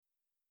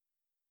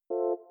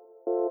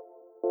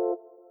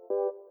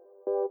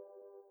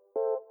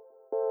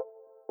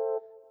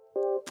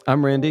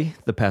I'm Randy,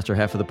 the pastor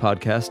half of the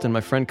podcast, and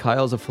my friend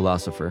Kyle is a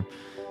philosopher.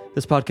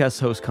 This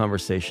podcast hosts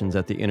conversations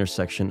at the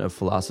intersection of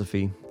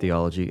philosophy,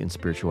 theology, and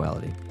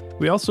spirituality.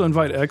 We also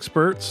invite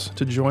experts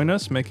to join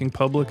us, making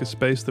public a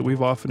space that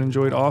we've often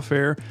enjoyed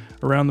off-air,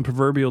 around the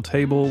proverbial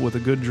table with a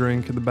good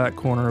drink in the back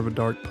corner of a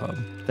dark pub.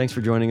 Thanks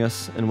for joining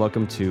us, and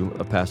welcome to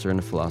A Pastor and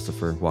a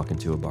Philosopher Walk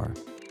Into a Bar.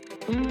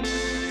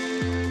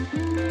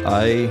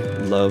 I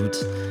loved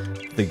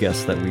the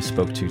guest that we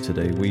spoke to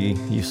today.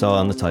 You saw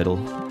on the title,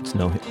 it's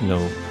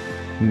no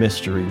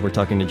mystery. We're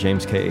talking to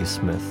James K.A.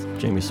 Smith.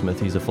 Jamie Smith,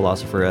 he's a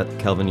philosopher at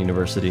Calvin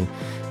University.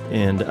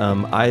 And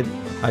I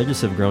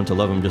just have grown to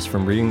love him just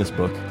from reading this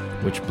book,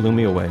 which blew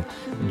me away.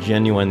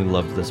 Genuinely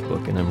loved this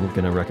book, and I'm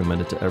going to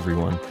recommend it to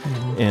everyone.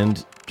 Mm-hmm.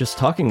 And just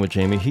talking with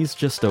Jamie, he's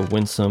just a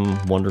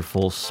winsome,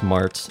 wonderful,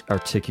 smart,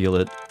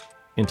 articulate,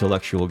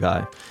 intellectual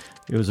guy.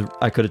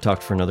 I could have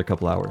talked for another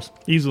couple hours.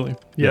 Easily.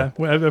 Yeah.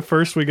 At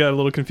first, we got a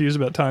little confused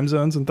about time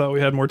zones and thought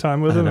we had more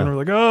time with him. And we're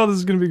like, oh, this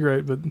is going to be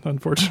great. But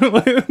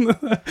unfortunately,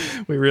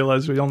 we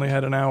realized we only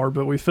had an hour.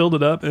 But we filled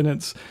it up, and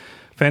it's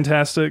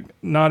fantastic.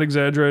 Not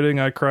exaggerating.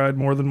 I cried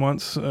more than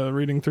once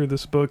reading through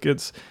this book.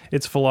 It's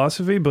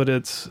philosophy, but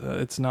it's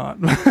not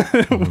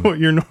what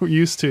you're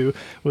used to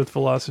with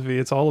philosophy.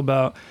 It's all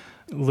about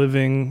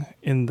living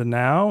in the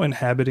now,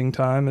 inhabiting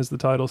time, as the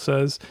title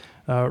says.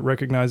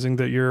 Recognizing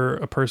that you're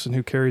a person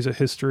who carries a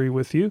history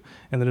with you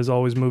and that is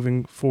always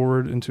moving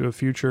forward into a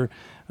future.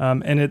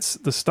 And it's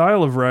the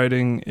style of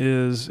writing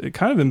it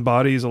kind of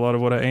embodies a lot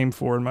of what I aim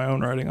for in my own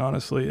writing,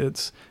 honestly.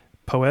 It's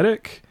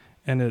poetic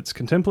and it's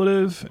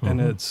contemplative and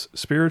it's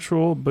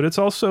spiritual, but it's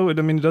also, it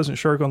doesn't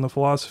shirk on the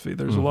philosophy.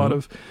 There's a lot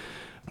of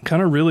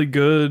kind of really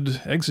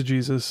good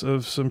exegesis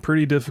of some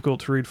pretty difficult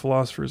to read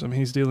philosophers.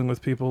 He's dealing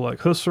with people like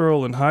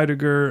Husserl and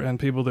Heidegger and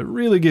people that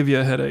really give you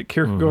a headache,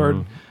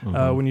 Kierkegaard,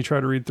 when you try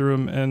to read through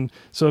them. And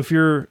so if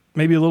you're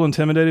maybe a little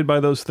intimidated by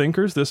those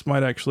thinkers, this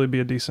might actually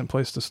be a decent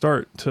place to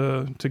start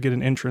to get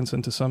an entrance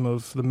into some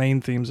of the main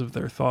themes of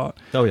their thought.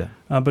 Oh, yeah.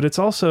 But it's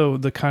also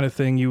the kind of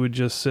thing you would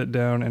just sit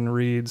down and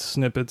read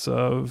snippets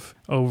of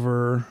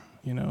over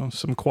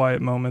some quiet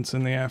moments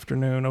in the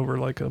afternoon over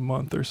like a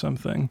month or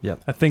something.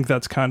 Yep. I think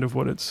that's kind of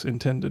what it's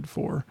intended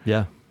for.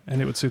 Yeah.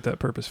 And it would suit that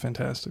purpose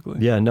fantastically.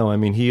 Yeah, no,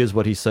 he is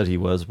what he said he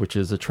was, which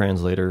is a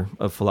translator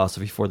of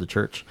philosophy for the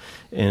church.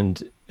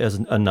 And as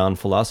a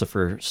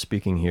non-philosopher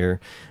speaking here,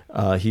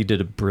 he did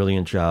a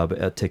brilliant job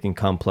at taking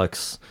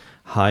complex,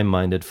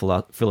 high-minded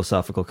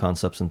philosophical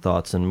concepts and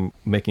thoughts and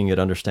making it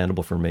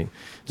understandable for me.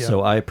 Yeah. So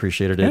I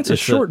appreciated it. And it's a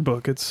short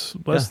book. It's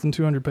less than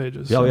 200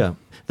 pages. Oh, yeah.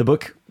 The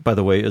book, by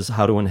the way, is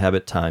How to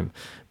Inhabit Time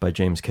by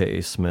James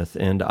K.A. Smith.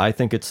 And I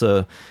think it's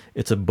a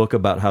book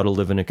about how to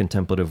live in a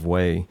contemplative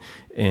way.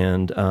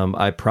 And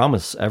I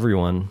promise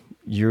everyone,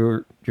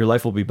 your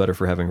life will be better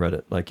for having read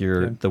it. Like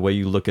the way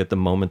you look at the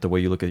moment, the way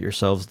you look at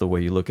yourselves, the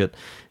way you look at...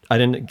 I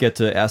didn't get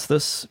to ask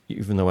this,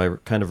 even though I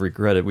kind of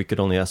regret it. We could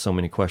only ask so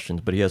many questions,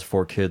 but he has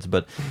 4 kids.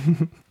 But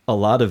a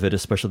lot of it,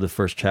 especially the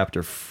first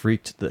chapter,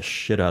 freaked the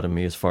shit out of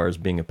me as far as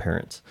being a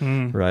parent,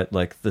 right?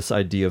 Like this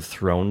idea of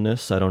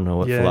throneness. I don't know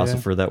what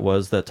philosopher that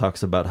was that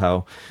talks about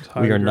how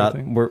we are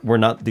not, we're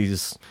not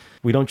these,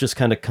 we don't just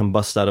kind of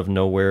combust out of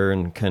nowhere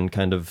and can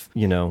kind of,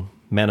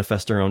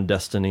 manifest our own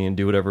destiny and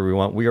do whatever we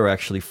want. We are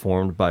actually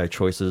formed by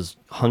choices,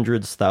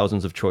 hundreds,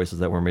 thousands of choices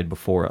that were made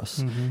before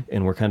us.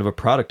 And we're kind of a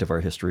product of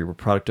our history. We're a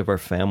product of our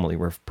family.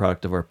 We're a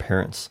product of our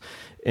parents.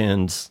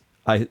 And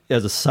as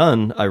a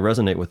son, I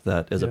resonate with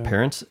that. As a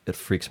parent, it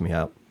freaks me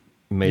out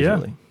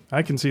majorly. Yeah.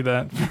 I can see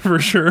that for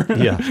sure.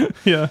 Yeah.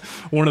 Yeah.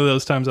 One of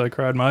those times I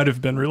cried might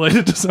have been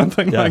related to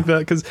something like that.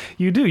 Because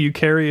you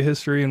carry a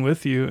history in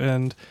with you,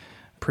 and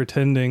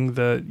pretending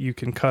that you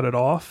can cut it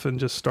off and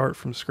just start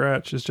from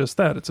scratch is just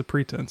that. It's a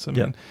pretense.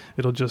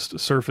 It'll just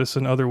surface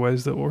in other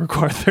ways that will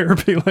require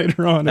therapy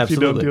later on if you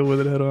don't deal with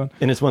it head on.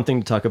 And it's one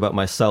thing to talk about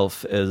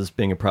myself as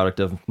being a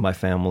product of my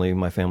family,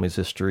 my family's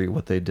history,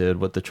 what they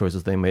did, what the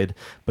choices they made.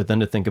 But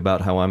then to think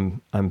about how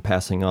I'm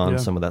passing on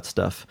some of that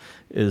stuff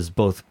is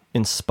both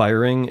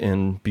inspiring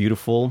and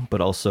beautiful,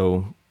 but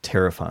also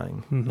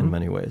terrifying in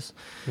many ways.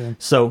 Yeah.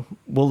 So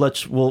we'll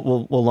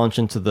launch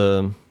into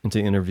the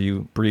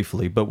interview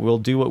briefly, but we'll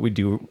do what we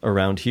do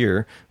around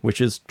here,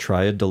 which is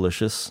try a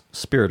delicious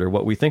spirit, or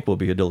what we think will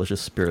be a delicious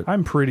spirit.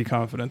 I'm pretty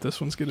confident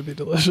this one's going to be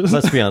delicious.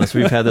 Let's be honest,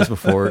 we've had this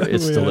before.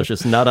 It's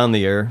delicious. Not on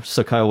the air.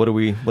 So Kyle, what are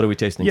we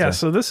tasting today?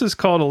 So this is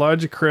called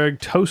Elijah Craig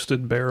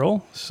Toasted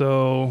Barrel.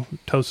 So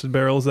Toasted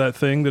Barrel is that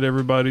thing that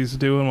everybody's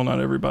doing. Well,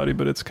 not everybody,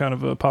 but it's kind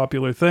of a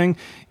popular thing.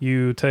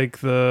 You take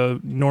the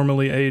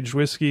normally aged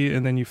whiskey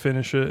and then you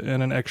finish it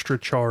in an extra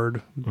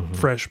charred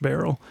fresh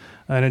barrel.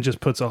 And it just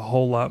puts a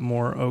whole lot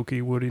more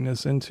oaky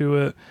woodiness into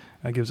it.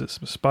 It gives it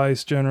some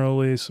spice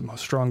generally, some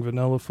strong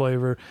vanilla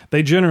flavor.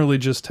 They generally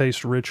just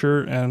taste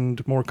richer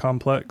and more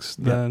complex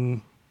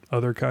than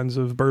other kinds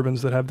of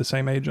bourbons that have the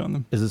same age on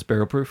them. Is this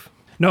barrel proof?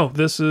 No,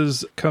 this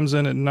comes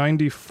in at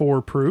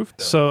 94 proof.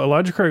 So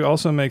Elijah Craig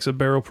also makes a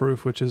barrel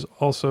proof, which is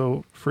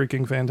also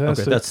freaking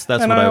fantastic. Okay, that's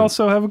and what I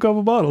also have a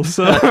couple bottles.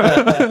 So,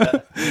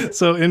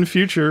 so in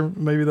future,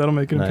 maybe that'll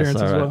make an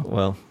appearance as well.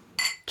 Well,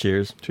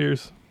 cheers.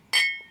 Cheers.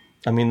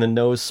 I mean, the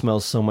nose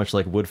smells so much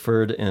like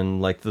Woodford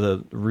and like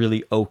the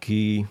really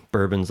oaky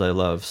bourbons I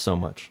love so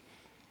much.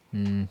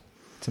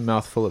 It's a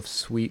mouthful of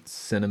sweet,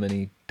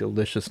 cinnamony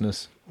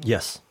deliciousness.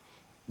 Yes.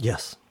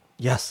 Yes.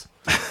 Yes.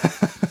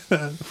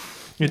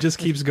 It just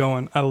keeps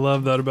going. I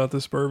love that about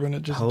this bourbon.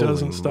 It just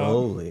doesn't stop.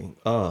 Moly.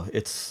 Oh,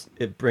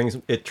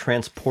 it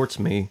transports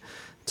me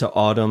to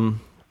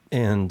autumn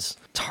and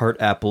tart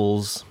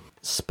apples,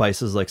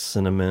 spices like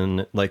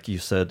cinnamon, like you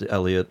said,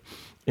 Elliot,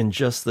 and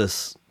just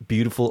this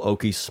beautiful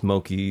oaky,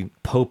 smoky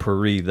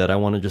potpourri that I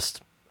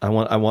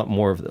want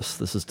more of this.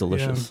 This is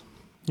delicious. Yeah.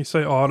 You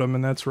say autumn,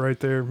 and that's right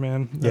there,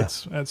 man.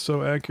 That's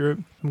so accurate.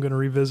 I'm going to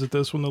revisit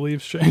this when the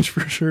leaves change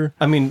for sure.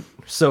 I mean,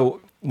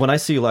 so when I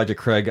see Elijah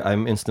Craig,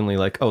 I'm instantly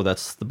like, oh,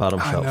 that's the bottom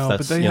shelf. I know,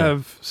 but they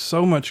have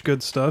so much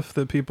good stuff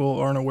that people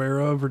aren't aware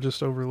of or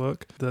just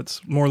overlook.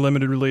 That's more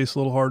limited release, a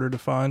little harder to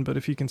find, but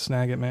if you can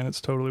snag it, man,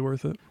 it's totally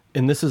worth it.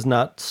 And this is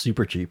not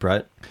super cheap,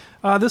 right?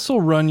 This will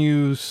run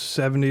you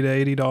 $70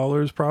 to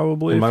 $80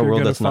 probably. In my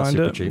world, that's not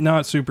super cheap.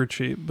 Not super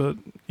cheap, but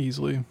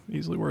easily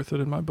worth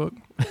it in my book.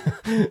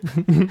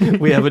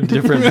 We have a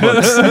different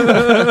books,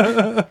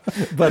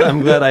 but I'm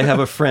glad I have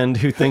a friend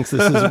who thinks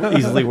this is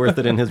easily worth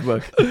it in his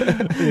book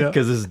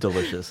because this is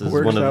delicious. This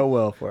Works out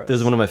well for us. This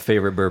is one of my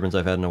favorite bourbons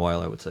I've had in a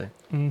while, I would say.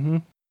 Mm-hmm.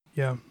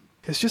 Yeah.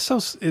 It's just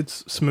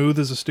it's smooth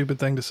is a stupid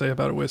thing to say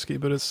about a whiskey,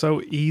 but it's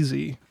so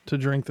easy to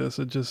drink this.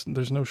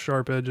 There's no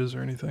sharp edges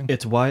or anything.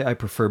 It's why I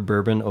prefer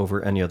bourbon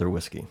over any other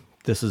whiskey.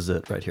 This is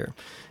it right here.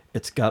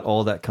 It's got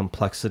all that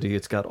complexity.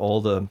 It's got all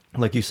the,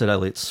 like you said,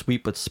 Elliot,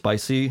 sweet but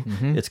spicy.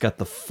 Mm-hmm. It's got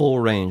the full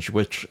range,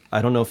 which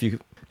I don't know if you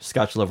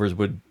Scotch lovers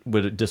would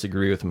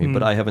disagree with me,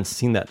 but I haven't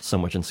seen that so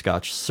much in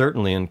Scotch,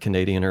 certainly in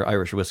Canadian or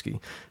Irish whiskey.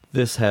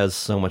 This has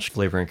so much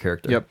flavor and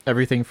character. Yep,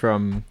 everything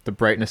from the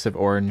brightness of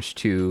orange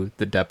to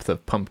the depth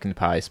of pumpkin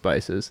pie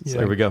spices. Yeah.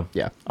 There we go.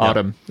 Yeah,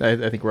 autumn. I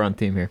think we're on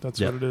theme here.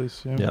 That's what it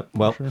is. Yeah, yep.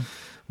 Well,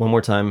 one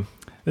more time.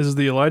 This is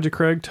the Elijah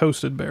Craig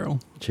Toasted Barrel.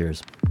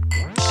 Cheers.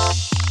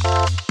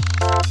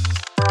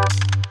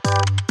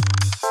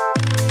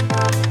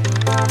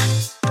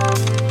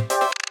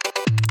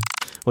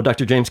 Well,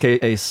 Dr. James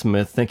K.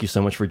 Smith, thank you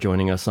so much for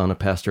joining us on A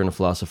Pastor and a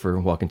Philosopher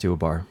Walk Into a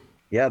Bar.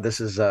 Yeah, this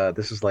is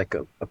like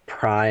a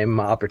prime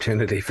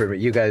opportunity for me.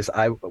 You guys,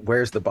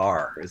 where's the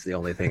bar is the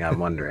only thing I'm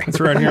wondering. It's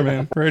right here,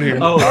 man. Right here.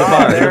 Oh, the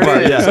bar. There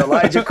it is. Yeah.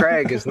 Elijah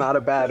Craig is not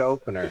a bad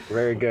opener.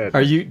 Very good.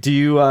 Do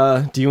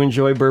you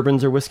enjoy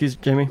bourbons or whiskeys,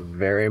 Jamie?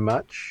 Very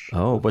much.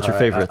 Oh, what's your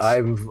favorites?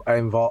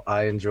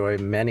 I enjoy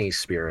many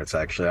spirits,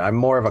 actually. I'm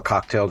more of a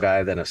cocktail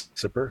guy than a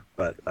sipper,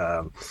 but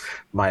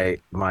my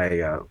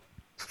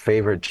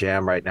favorite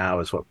jam right now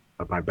is what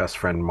my best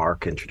friend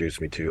Mark introduced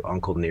me to,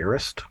 Uncle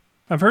Nearest.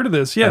 I've heard of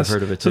this, yes. I've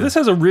heard of it too. So this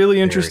has a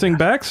really interesting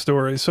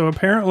backstory. So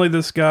apparently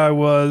this guy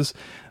was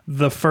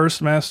the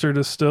first master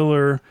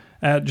distiller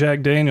at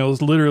Jack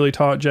Daniel's, literally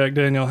taught Jack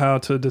Daniel how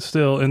to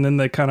distill, and then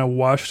they kind of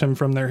washed him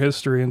from their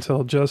history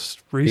until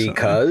just recently.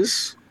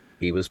 Because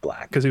he was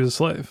black. Because he was a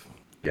slave.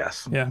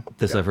 Yes. Yeah.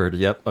 I've heard.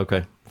 Yep.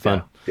 Okay.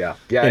 Fun. Yeah.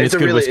 And it's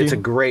a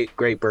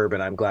great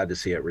bourbon. I'm glad to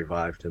see it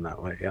revived in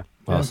that way. Yeah.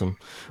 Awesome.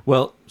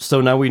 Well,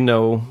 so now we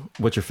know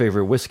what your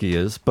favorite whiskey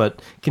is,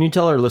 but can you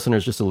tell our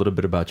listeners just a little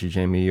bit about you,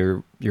 Jamie,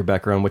 your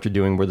background, what you're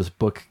doing, where this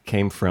book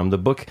came from? The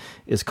book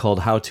is called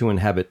How to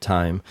Inhabit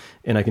Time,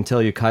 and I can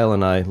tell you, Kyle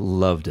and I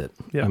loved it.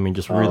 Yeah. I mean,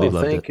 just really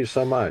loved it. Thank you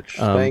so much.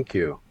 Thank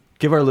you.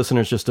 Give our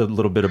listeners just a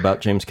little bit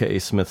about James K.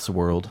 Smith's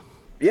world.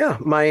 Yeah,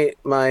 my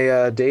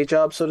day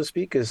job, so to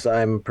speak, is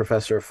I'm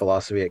professor of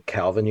philosophy at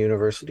Calvin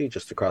University,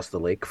 just across the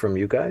lake from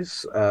you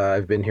guys.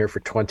 I've been here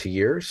for 20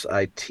 years.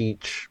 I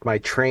teach, my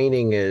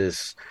training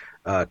is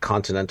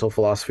continental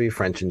philosophy,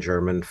 French and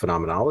German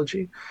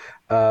phenomenology.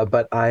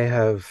 But I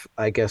have,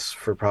 I guess,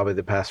 for probably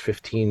the past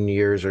 15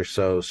 years or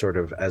so, sort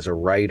of as a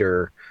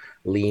writer,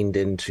 leaned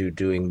into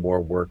doing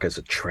more work as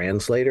a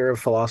translator of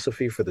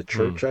philosophy for the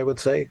church, I would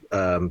say,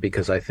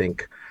 because I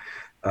think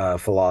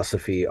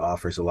philosophy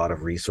offers a lot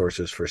of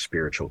resources for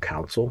spiritual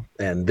counsel,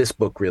 and this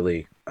book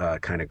really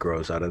kind of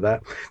grows out of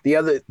that. The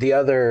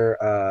other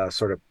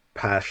sort of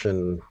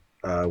passion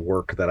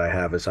work that I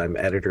have is I'm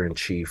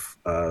editor-in-chief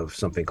of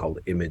something called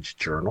Image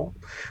Journal,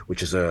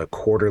 which is a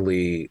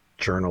quarterly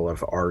journal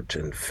of art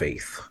and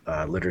faith,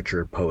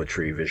 literature,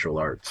 poetry, visual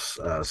arts.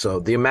 So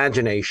the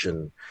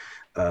imagination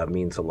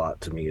means a lot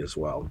to me as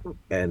well.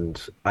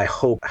 And I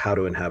hope How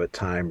to Inhabit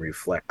Time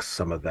reflects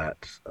some of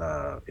that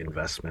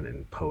investment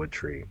in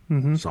poetry,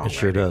 songwriting, it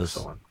sure does.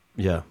 and so on.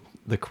 Yeah,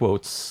 the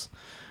quotes.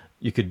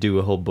 You could do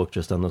a whole book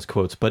just on those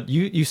quotes. But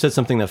you said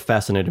something that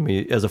fascinated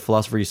me. As a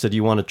philosopher, you said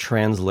you want to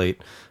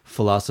translate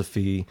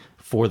philosophy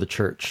for the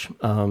church,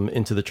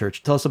 into the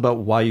church. Tell us about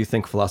why you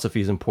think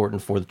philosophy is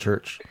important for the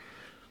church.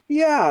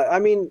 Yeah, I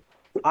mean,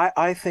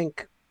 I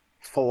think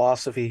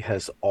philosophy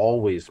has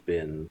always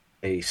been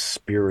a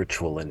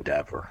spiritual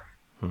endeavor.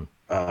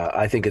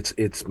 I think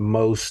its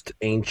most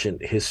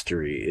ancient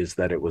history is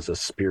that it was a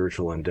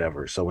spiritual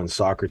endeavor. So when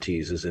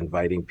Socrates is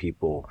inviting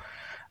people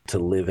to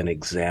live an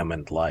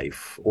examined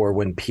life, or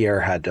when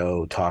Pierre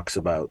Hadot talks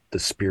about the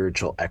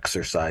spiritual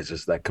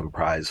exercises that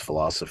comprise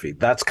philosophy.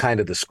 That's kind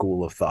of the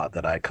school of thought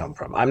that I come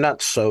from. I'm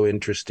not so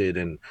interested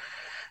in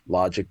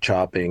logic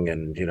chopping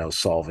and,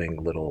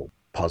 solving little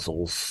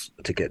puzzles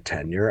to get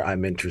tenure.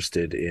 I'm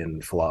interested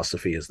in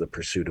philosophy as the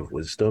pursuit of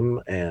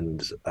wisdom.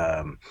 And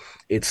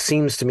it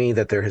seems to me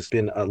that there has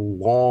been a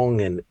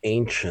long and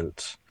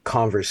ancient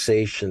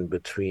conversation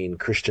between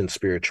Christian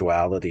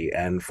spirituality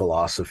and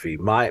philosophy.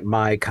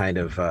 My kind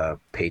of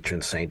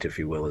patron saint, if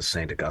you will, is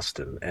Saint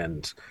Augustine.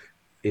 And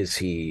is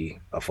he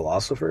a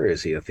philosopher?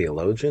 Is he a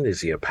theologian?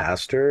 Is he a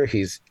pastor?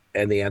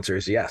 And the answer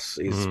is yes.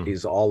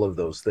 He's all of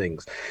those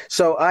things.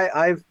 So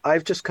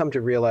I've just come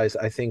to realize,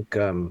 I think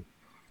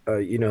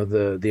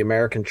the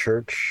American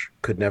church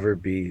could never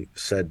be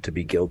said to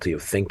be guilty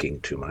of thinking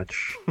too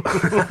much.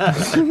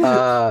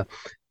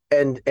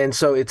 And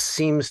so it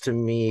seems to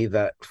me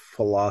that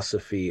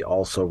philosophy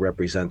also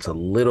represents a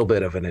little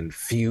bit of an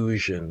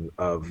infusion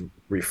of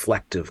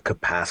reflective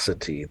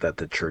capacity that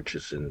the church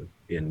is in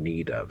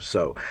need of.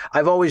 So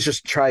I've always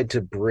just tried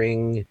to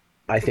bring,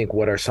 I think,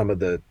 what are some of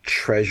the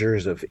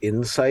treasures of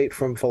insight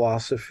from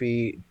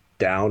philosophy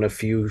down a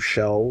few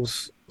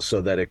shelves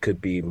so that it could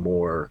be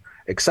more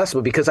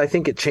accessible, because I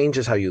think it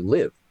changes how you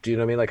live. Do you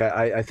know what I mean? Like,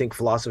 I think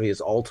philosophy is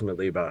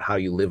ultimately about how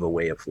you live a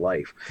way of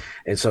life.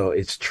 And so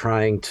it's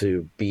trying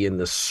to be in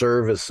the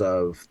service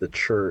of the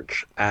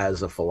church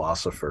as a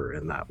philosopher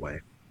in that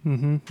way.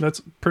 Mm-hmm.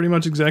 That's pretty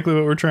much exactly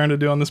what we're trying to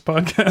do on this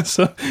podcast.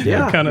 So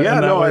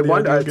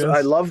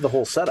I love the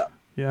whole setup.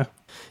 Yeah.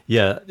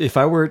 Yeah. If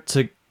I were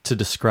to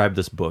describe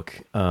this book,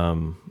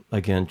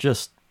 again,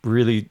 just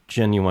really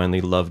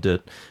genuinely loved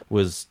it,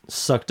 was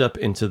sucked up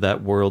into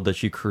that world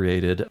that you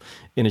created,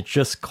 and it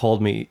just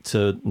called me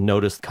to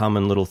notice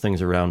common little things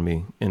around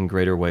me in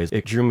greater ways.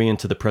 It drew me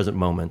into the present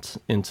moment,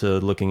 into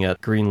looking at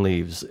green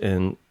leaves,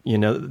 and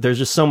there's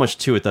just so much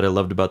to it that I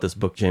loved about this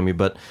book, Jamie.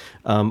 But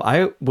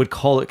I would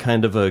call it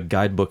kind of a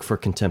guidebook for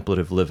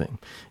contemplative living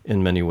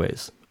in many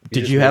ways.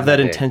 Did you have that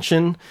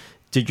intention?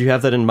 Did you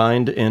have that in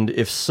mind? And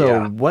if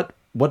so, what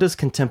does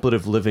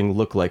contemplative living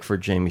look like for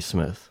Jamie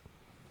Smith?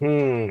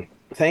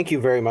 Thank you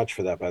very much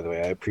for that, by the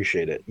way. I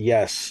appreciate it.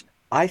 Yes,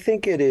 I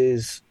think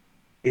it's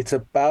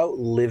about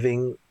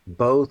living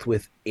both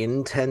with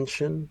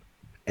intention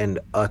and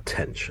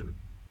attention.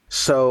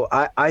 So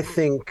I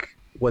think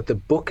what the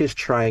book is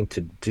trying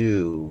to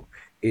do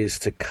is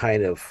to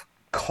kind of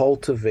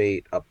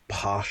cultivate a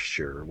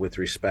posture with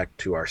respect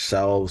to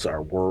ourselves,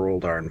 our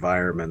world, our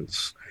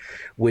environments,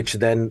 which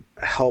then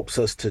helps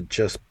us to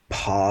just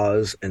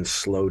pause and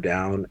slow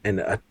down and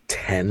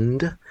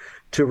attend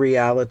to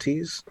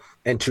realities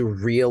and to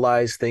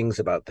realize things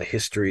about the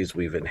histories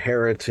we've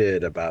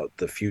inherited, about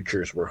the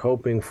futures we're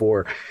hoping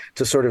for,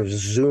 to sort of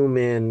zoom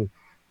in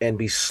and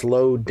be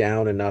slowed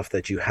down enough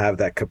that you have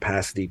that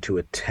capacity to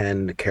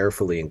attend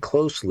carefully and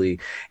closely,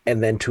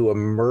 and then to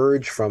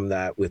emerge from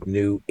that with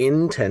new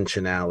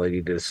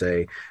intentionality to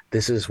say,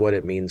 this is what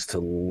it means to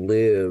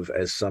live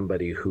as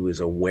somebody who is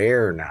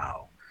aware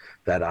now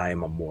that I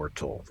am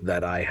immortal,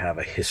 that I have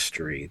a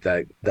history,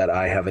 that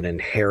I have an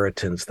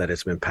inheritance that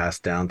has been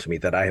passed down to me,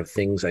 that I have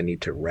things I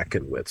need to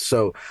reckon with.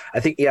 So I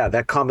think,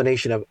 that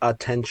combination of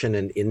attention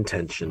and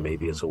intention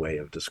maybe is a way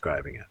of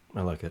describing it.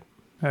 I like it.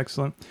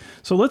 Excellent.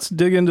 So let's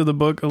dig into the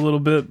book a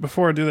little bit.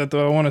 Before I do that,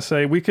 though, I want to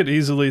say we could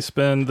easily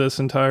spend this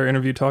entire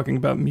interview talking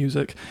about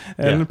music.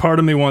 And part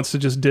of me wants to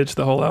just ditch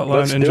the whole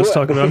outline and just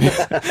talk about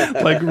music.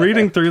 Like,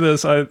 reading through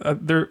this,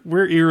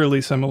 we're eerily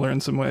similar in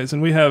some ways.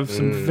 And we have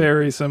some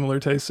very similar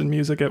tastes in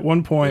music. At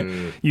one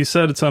point, you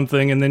said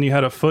something and then you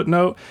had a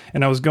footnote.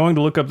 And I was going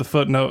to look up the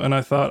footnote and I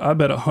thought, I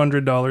bet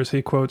 $100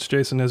 he quotes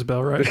Jason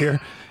Isbell right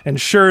here.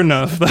 And sure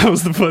enough, that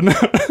was the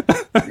footnote.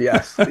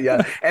 Yes.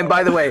 Yeah. And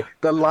by the way,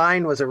 the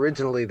line was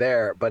originally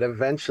there, but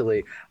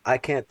eventually, I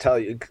can't tell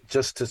you,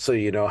 so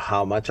you know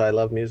how much I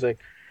love music,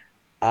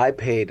 I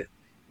paid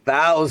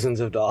thousands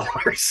of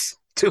dollars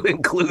to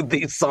include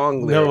these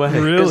song lyrics. No way.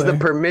 Because Really? the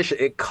permission,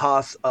 it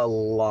costs a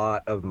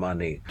lot of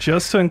money.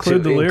 Just to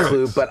include the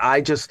lyrics. But I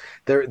just,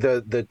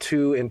 the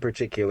two in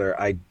particular,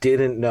 I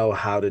didn't know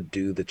how to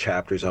do the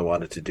chapters I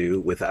wanted to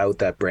do without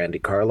that Brandy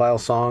Carlisle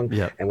song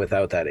and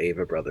without that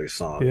Ava Brothers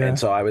song. Yeah. And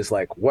so I was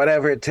like,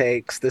 whatever it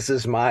takes, this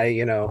is my,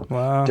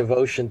 Wow.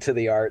 devotion to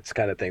the arts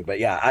kind of thing. But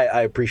yeah,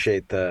 I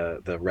appreciate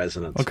the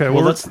resonance. Okay,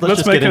 well, let's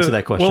just get into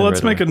that question. Well,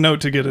 let's right make away. a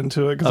note to get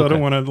into it because I don't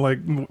want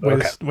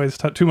to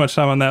waste too much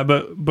time on that.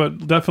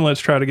 But definitely let's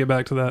try to get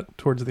back to that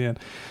towards the end.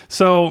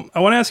 So I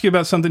want to ask you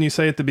about something you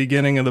say at the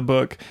beginning of the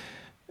book,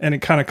 and it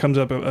kind of comes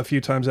up a few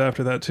times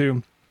after that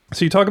too.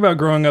 So you talk about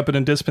growing up in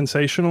a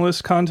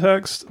dispensationalist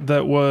context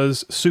that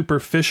was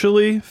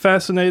superficially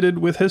fascinated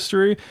with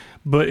history,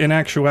 but in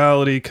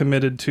actuality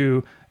committed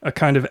to a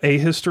kind of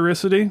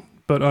ahistoricity,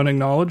 but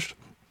unacknowledged.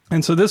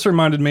 And so this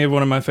reminded me of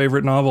one of my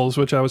favorite novels,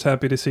 which I was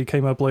happy to see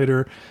came up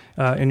later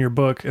in your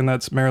book, and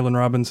that's Marilyn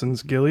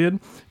Robinson's Gilead.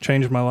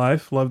 Changed my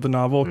life. Loved the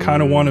novel.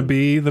 Kind of want to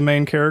be the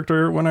main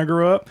character when I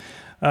grew up.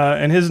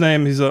 And he's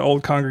an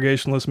old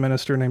Congregationalist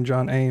minister named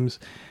John Ames.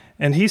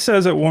 And he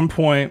says at one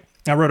point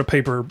I wrote a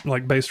paper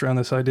like based around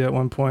this idea at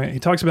one point. He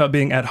talks about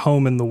being at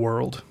home in the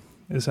world,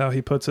 is how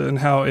he puts it, and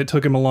how it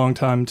took him a long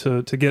time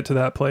to get to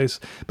that place.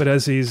 But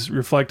as he's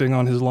reflecting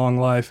on his long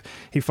life,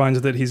 he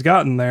finds that he's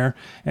gotten there,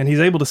 and he's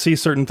able to see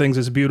certain things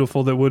as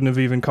beautiful that wouldn't have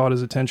even caught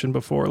his attention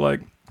before.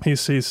 Like he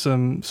sees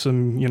some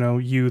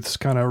youths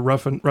kind of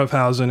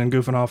roughhousing and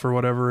goofing off or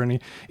whatever,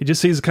 and he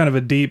just sees kind of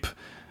a deep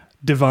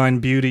divine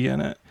beauty in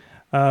it.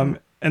 And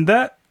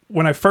that,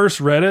 when I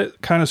first read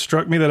it, kind of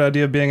struck me, that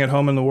idea of being at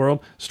home in the world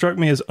struck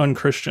me as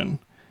unchristian.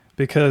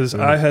 Because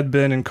I had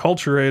been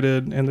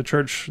enculturated in the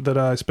church that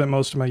I spent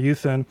most of my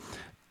youth in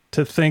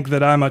to think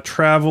that I'm a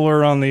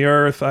traveler on the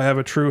earth. I have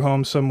a true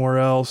home somewhere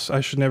else. I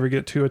should never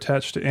get too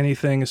attached to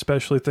anything,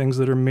 especially things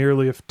that are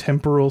merely of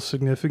temporal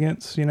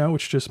significance,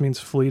 which just means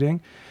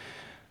fleeting.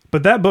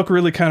 But that book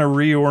really kind of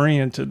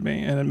reoriented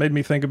me, and it made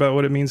me think about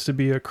what it means to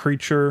be a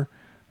creature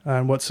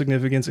and what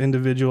significance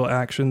individual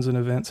actions and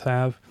events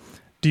have.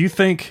 Do you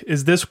think,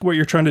 is this what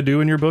you're trying to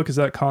do in your book? Is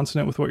that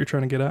consonant with what you're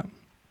trying to get at?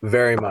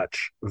 Very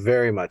much,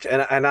 very much.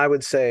 And I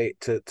would say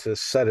to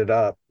set it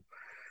up,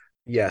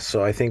 yes,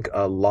 so I think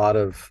a lot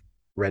of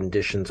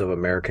renditions of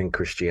American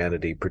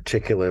Christianity,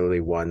 particularly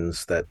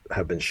ones that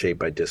have been shaped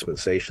by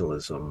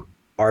dispensationalism,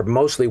 are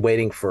mostly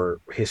waiting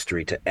for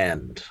history to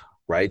end,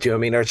 right? Do you know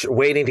what I mean? They're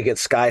waiting to get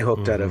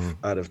skyhooked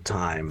out of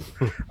time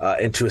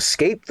and to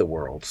escape the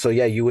world. So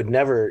yeah, you would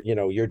never,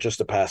 you're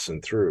just a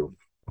passing through.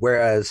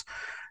 Whereas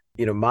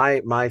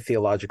my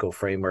theological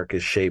framework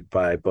is shaped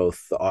by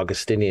both the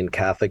Augustinian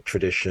Catholic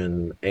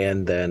tradition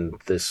and then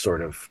this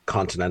sort of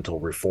continental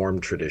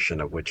Reformed tradition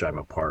of which I'm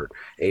a part,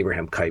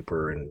 Abraham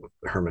Kuyper and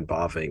Herman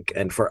Bavinck.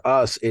 And for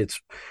us,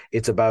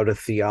 it's about a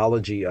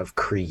theology of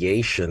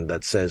creation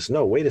that says,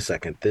 no, wait a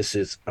second, this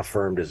is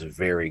affirmed as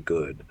very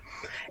good.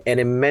 And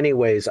in many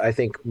ways, I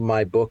think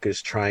my book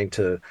is trying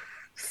to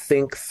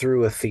think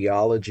through a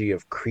theology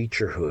of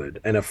creaturehood,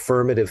 an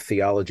affirmative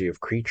theology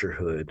of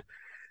creaturehood,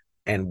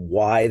 and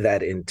why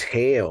that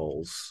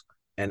entails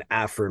an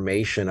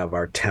affirmation of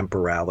our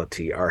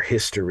temporality, our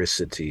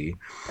historicity.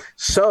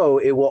 So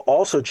it will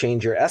also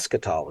change your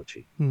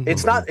eschatology. Mm-hmm.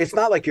 It's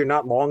not like you're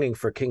not longing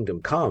for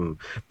kingdom come,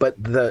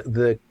 but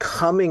the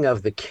coming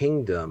of the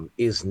kingdom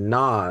is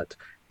not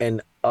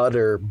an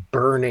utter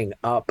burning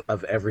up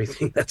of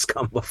everything that's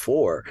come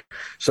before.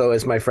 So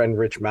as my friend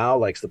Rich Mao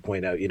likes to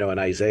point out, in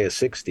Isaiah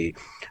 60,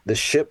 the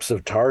ships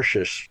of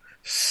Tarshish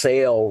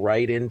sail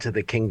right into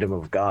the kingdom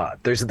of God.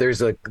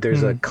 There's a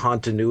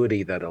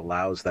continuity that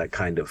allows that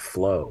kind of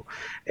flow.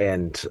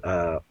 And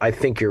I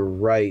think you're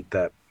right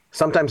that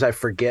sometimes I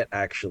forget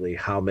actually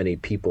how many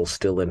people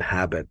still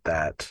inhabit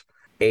that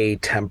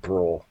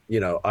atemporal,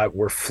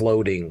 we're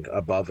floating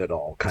above it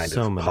all kind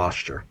of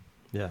posture.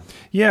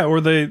 Yeah,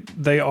 or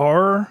they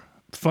are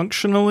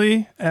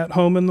functionally at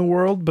home in the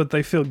world, but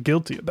they feel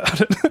guilty about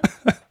it.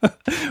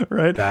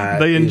 Right?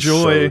 They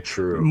enjoy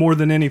more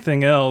than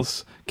anything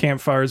else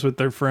campfires with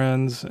their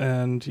friends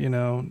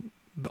and,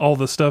 all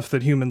the stuff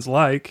that humans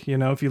like.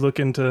 If you look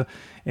into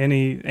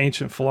any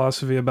ancient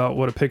philosophy about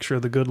what a picture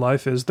of the good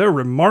life is, they're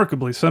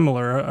remarkably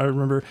similar. I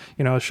remember,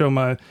 I show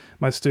my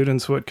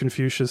students what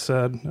Confucius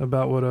said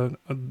about what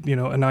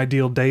an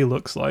ideal day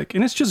looks like.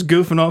 And it's just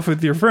goofing off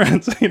with your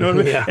friends. You know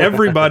what I mean? Yeah.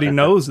 Everybody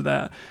knows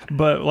that.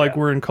 But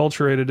we're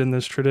enculturated in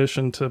this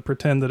tradition to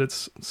pretend that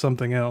it's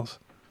something else.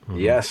 Mm-hmm.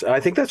 Yes, I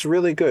think that's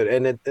really good.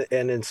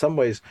 And in some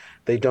ways,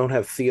 they don't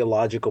have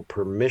theological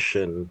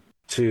permission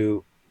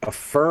to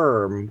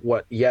affirm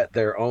what yet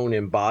their own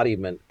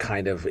embodiment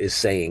kind of is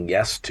saying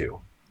yes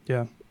to.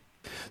 Yeah.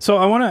 So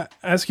I want to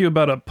ask you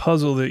about a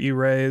puzzle that you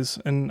raise,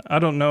 and I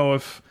don't know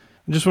if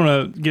I just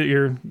want to get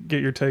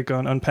your take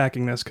on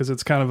unpacking this, because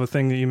it's kind of a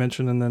thing that you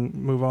mentioned and then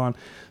move on.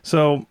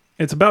 So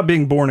it's about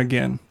being born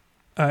again,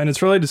 and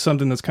it's related to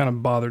something that's kind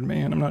of bothered me,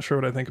 and I'm not sure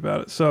what I think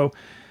about it. So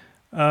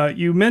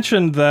you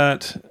mentioned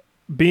that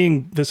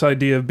this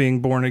idea of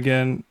being born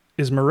again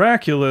is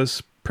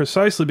miraculous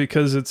precisely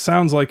because it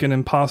sounds like an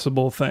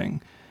impossible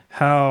thing.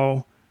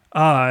 How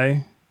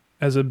I,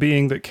 as a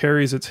being that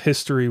carries its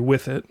history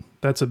with it,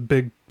 that's a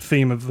big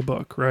theme of the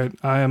book, right?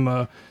 I am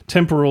a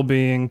temporal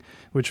being,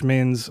 which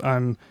means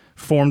I'm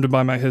formed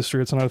by my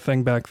history. It's not a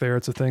thing back there.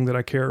 It's a thing that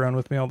I carry around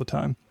with me all the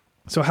time.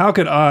 So how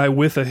could I,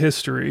 with a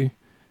history,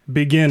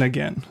 begin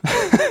again?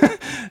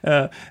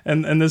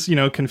 And this,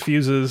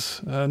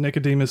 confuses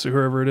Nicodemus or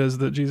whoever it is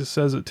that Jesus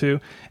says it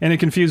to. And it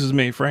confuses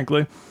me,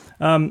 frankly.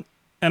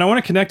 And I want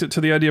to connect it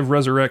to the idea of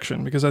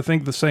resurrection, because I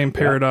think the same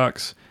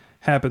paradox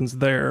happens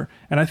there.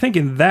 And I think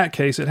in that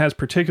case, it has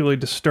particularly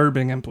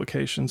disturbing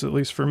implications, at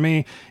least for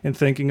me, in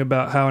thinking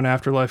about how an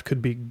afterlife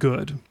could be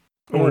good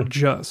or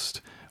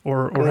just,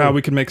 or how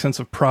we can make sense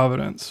of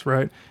providence,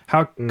 right?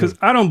 Because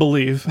I don't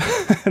believe,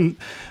 and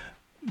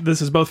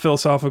this is both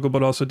philosophical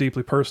but also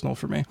deeply personal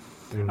for me,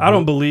 I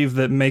don't believe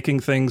that making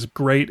things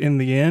great in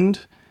the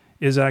end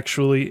is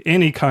actually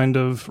any kind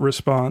of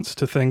response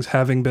to things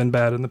having been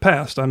bad in the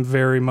past. I'm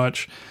very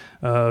much,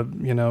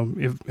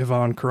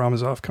 Ivan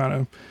Karamazov kind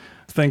of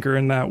thinker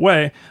in that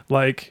way.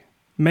 Like,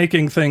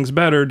 making things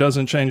better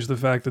doesn't change the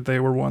fact that they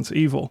were once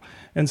evil.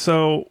 And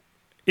so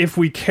if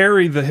we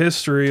carry the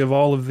history of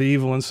all of the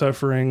evil and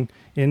suffering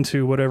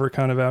into whatever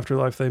kind of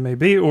afterlife they may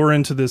be, or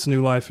into this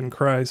new life in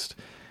Christ,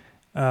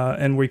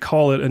 and we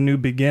call it a new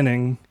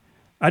beginning,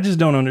 I just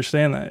don't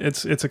understand that.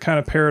 It's a kind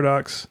of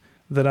paradox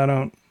that I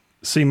don't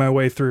see my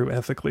way through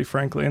ethically,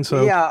 frankly. And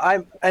so,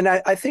 yeah,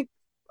 I think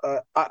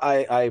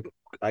I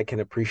can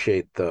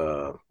appreciate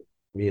the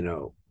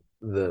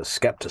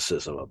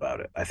skepticism about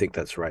it. I think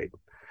that's right.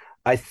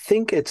 I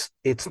think it's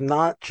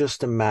not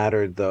just a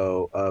matter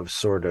though of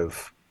sort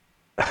of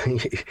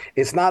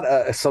it's not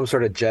some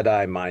sort of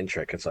Jedi mind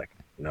trick. It's like,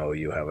 no,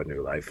 you have a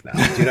new life now.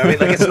 Do you know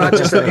what I mean?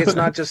 Like it's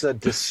not just a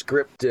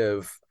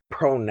descriptive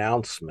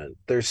pronouncement.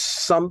 There's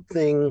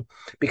something,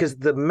 because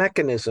the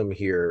mechanism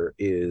here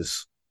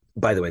is,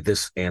 by the way,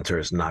 this answer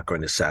is not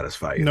going to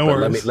satisfy you. No but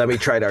worries. let me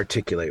try to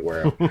articulate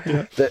where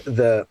yeah.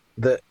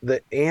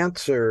 the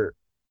answer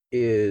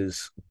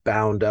is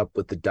bound up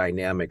with the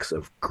dynamics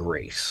of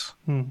grace.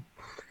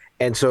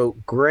 And so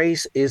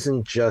grace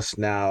isn't just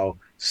now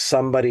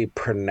somebody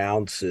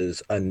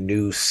pronounces a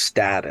new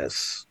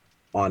status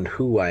on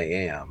who I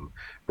am.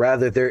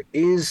 Rather, there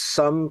is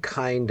some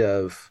kind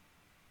of,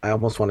 I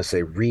almost want to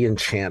say,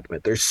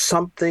 re-enchantment. There's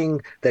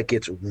something that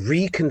gets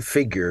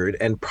reconfigured,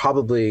 and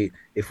probably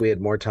if we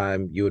had more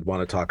time, you would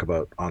want to talk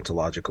about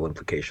ontological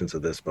implications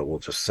of this, but we'll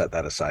just set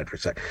that aside for a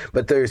sec.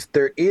 But there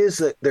is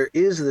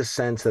the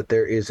sense that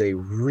there is a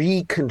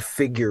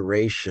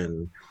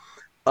reconfiguration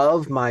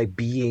of my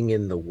being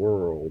in the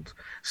world,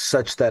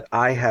 such that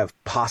I have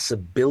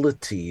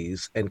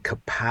possibilities and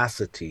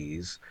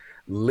capacities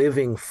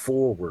living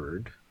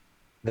forward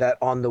that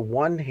on the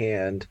one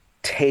hand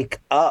take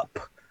up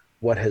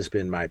what has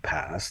been my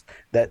past,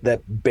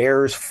 that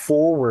bears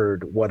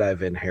forward what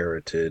I've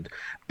inherited,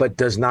 but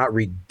does not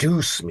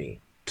reduce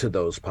me to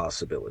those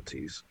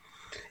possibilities.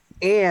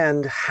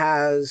 And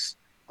has,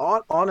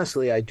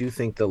 honestly, I do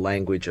think the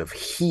language of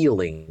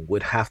healing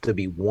would have to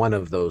be one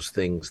of those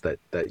things that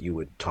you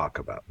would talk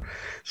about.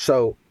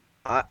 So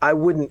I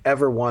wouldn't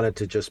ever want it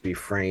to just be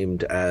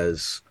framed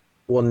as,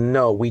 well,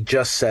 no, we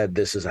just said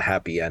this is a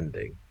happy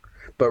ending,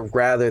 but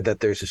rather that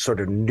there's a sort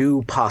of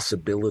new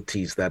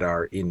possibilities that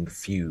are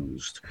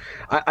infused.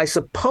 I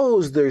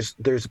suppose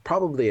there's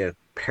probably a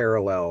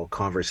parallel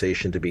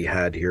conversation to be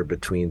had here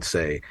between,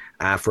 say,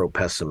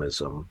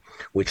 Afro-pessimism,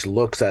 which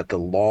looks at the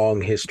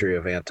long history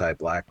of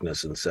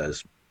anti-Blackness and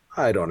says,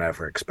 I don't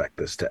ever expect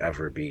this to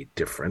ever be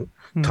different,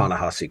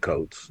 Ta-Nehisi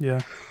Coates,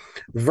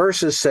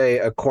 versus, say,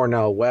 a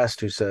Cornel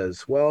West who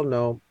says, well,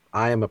 no,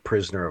 I am a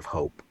prisoner of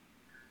hope,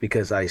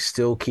 because I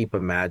still keep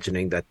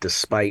imagining that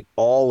despite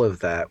all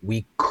of that,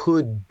 we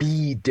could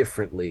be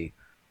differently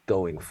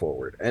going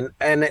forward. And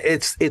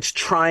it's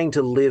trying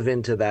to live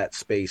into that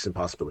space and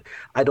possibility.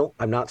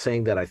 I'm not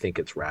saying that I think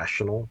it's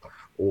rational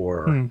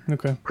or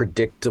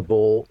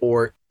predictable,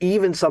 or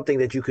even something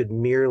that you could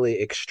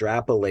merely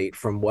extrapolate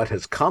from what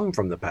has come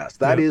from the past.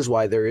 That is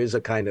why there is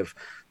a kind of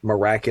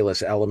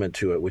miraculous element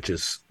to it, which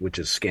is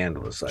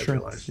scandalous, I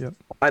realize. Yep.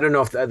 I don't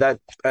know if that,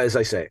 as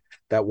I say,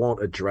 that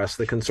won't address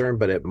the concern,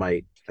 but it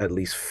might at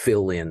least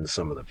fill in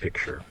some of the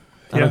picture.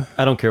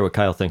 I don't care what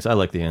Kyle thinks. I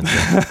like the answer.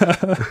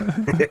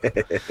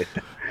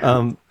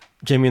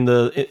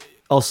 Jamie,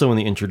 also in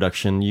the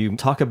introduction, you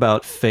talk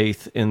about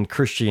faith in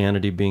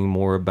Christianity being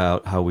more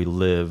about how we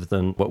live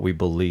than what we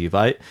believe.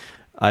 I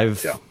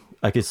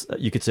guess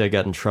you could say I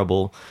got in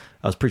trouble.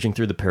 I was preaching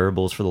through the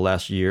parables for the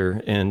last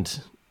year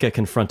and get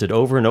confronted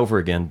over and over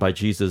again by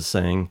Jesus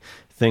saying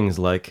things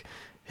like,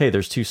 hey,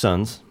 there's two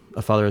sons.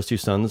 A father has two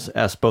sons,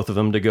 asked both of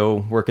them to go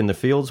work in the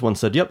fields. One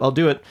said, yep, I'll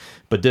do it,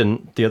 but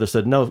didn't. The other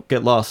said, no,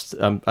 get lost.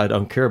 I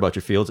don't care about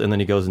your fields. And then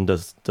he goes and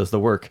does the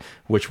work.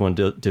 Which one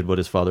did what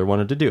his father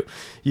wanted to do?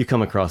 You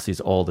come across these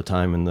all the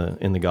time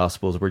in the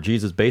Gospels, where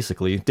Jesus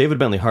basically, David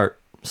Bentley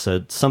Hart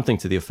said something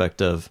to the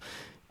effect of,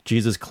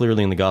 Jesus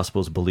clearly in the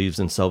Gospels believes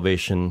in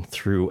salvation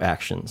through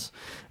actions,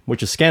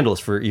 which is scandalous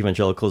for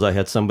evangelicals. I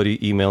had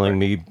somebody emailing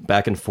me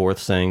back and forth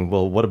saying,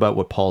 well, what about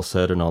what Paul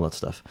said and all that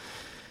stuff?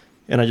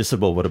 And I just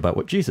said, well, what about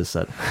what Jesus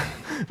said?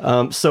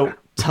 So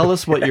tell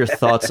us what your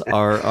thoughts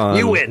are on...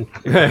 You win.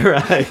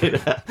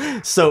 Right.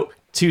 So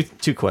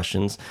two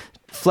questions.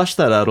 Flesh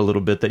that out a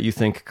little bit, that you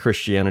think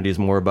Christianity is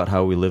more about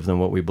how we live than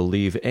what we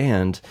believe.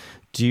 And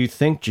do you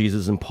think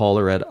Jesus and Paul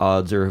are at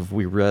odds, or have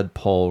we read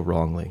Paul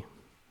wrongly?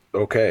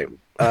 Okay.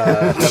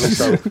 Let me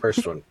start with the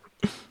first one.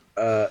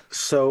 I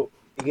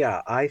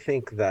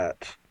think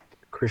that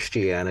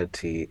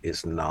Christianity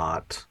is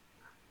not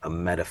a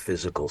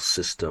metaphysical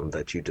system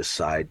that you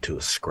decide to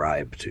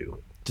ascribe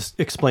to. Just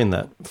explain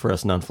that for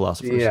us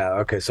non-philosophers. Yeah.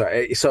 Okay.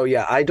 Sorry. So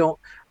I don't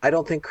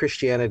think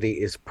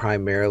Christianity is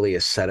primarily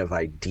a set of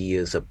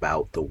ideas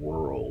about the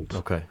world.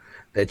 Okay.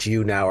 That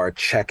you now are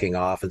checking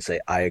off and say,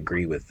 I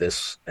agree with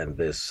this and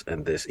this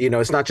and this.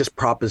 It's not just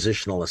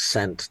propositional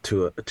assent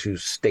to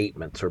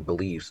statements or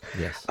beliefs.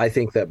 Yes. I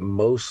think that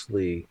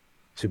mostly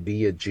to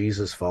be a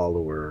Jesus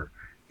follower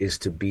is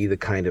to be the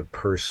kind of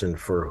person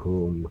for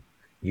whom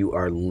you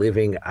are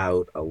living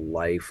out a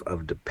life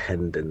of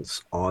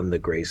dependence on the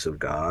grace of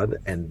God,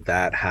 and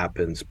that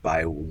happens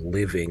by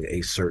living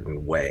a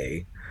certain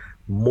way,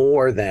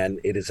 more than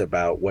it is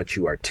about what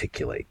you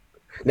articulate.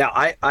 Now,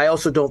 I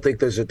also don't think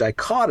there's a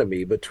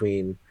dichotomy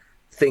between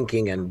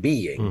thinking and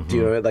being. Do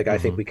you know? Like, I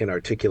think we can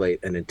articulate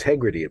an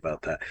integrity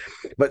about that.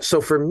 But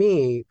so for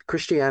me,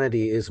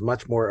 Christianity is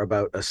much more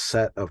about a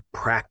set of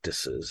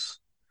practices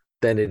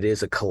than it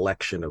is a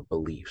collection of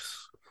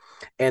beliefs.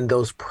 And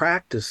those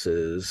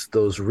practices,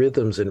 those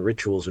rhythms and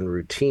rituals and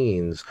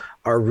routines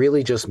are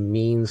really just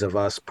means of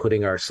us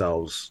putting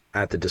ourselves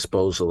at the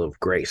disposal of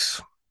grace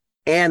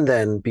and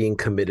then being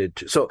committed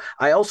to. So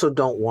I also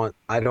don't want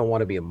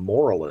to be a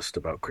moralist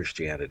about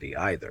Christianity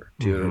either.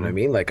 Do you know what I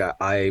mean? Like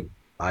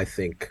I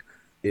think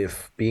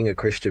if being a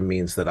Christian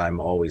means that I'm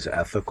always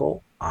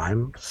ethical,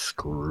 I'm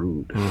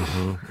screwed.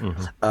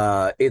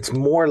 It's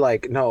more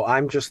like, no,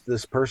 I'm just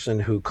this person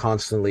who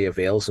constantly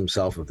avails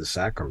himself of the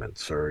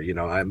sacraments, or, you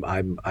know,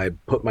 I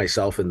put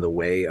myself in the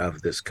way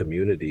of this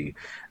community.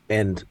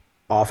 And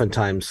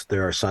oftentimes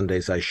there are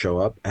Sundays I show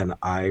up and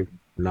I'm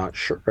not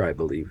sure I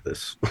believe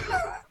this,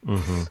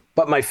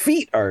 but my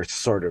feet are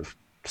sort of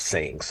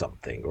saying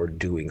something or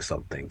doing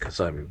something because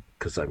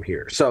I'm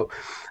here. So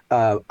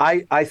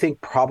I think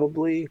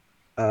probably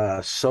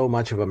so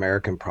much of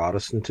American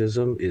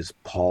Protestantism is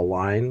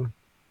Pauline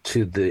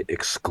to the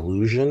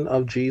exclusion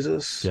of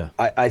Jesus. Yeah.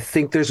 I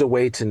think there's a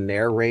way to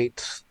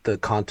narrate the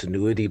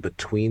continuity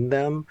between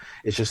them.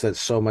 It's just that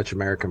so much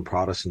American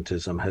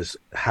Protestantism has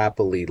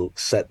happily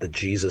set the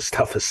Jesus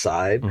stuff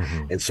aside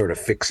and sort of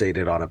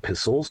fixated on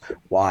epistles.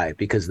 Why?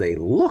 Because they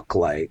look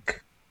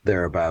like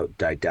they're about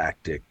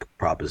didactic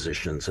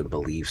propositions and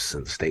beliefs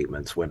and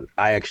statements, when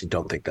I actually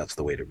don't think that's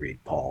the way to read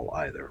Paul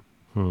either.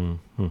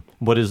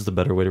 What is the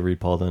better way to read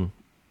Paul then?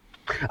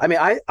 I mean,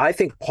 I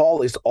think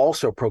Paul is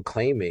also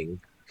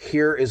proclaiming,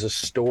 here is a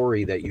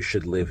story that you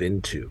should live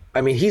into.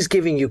 I mean, he's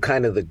giving you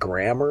kind of the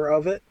grammar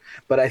of it,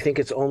 but I think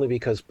it's only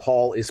because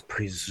Paul is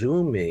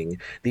presuming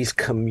these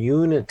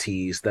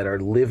communities that are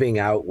living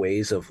out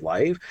ways of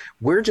life.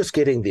 We're just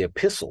getting the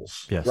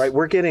epistles, right?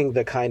 We're getting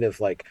the kind of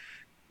like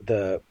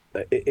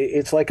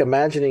it's like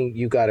imagining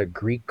you got a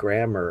Greek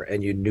grammar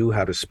and you knew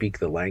how to speak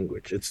the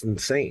language. It's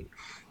insane.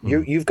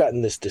 You've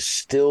gotten this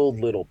distilled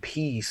little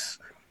piece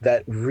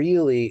that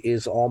really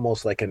is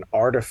almost like an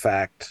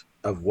artifact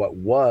of what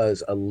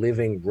was a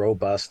living,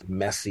 robust,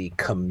 messy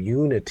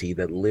community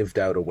that lived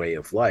out a way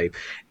of life.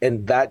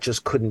 And that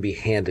just couldn't be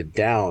handed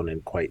down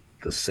in quite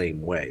the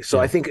same way. So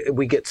I think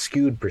we get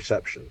skewed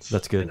perceptions.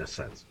 That's good. In a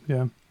sense.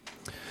 Yeah.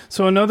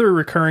 So another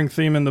recurring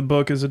theme in the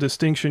book is a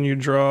distinction you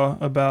draw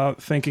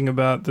about thinking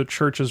about the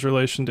church's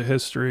relation to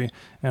history.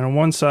 And on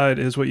one side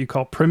is what you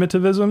call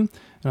primitivism,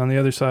 and on the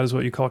other side is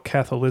what you call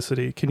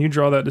Catholicity. Can you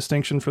draw that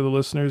distinction for the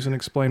listeners and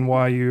explain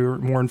why you're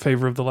more in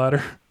favor of the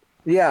latter?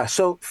 Yeah.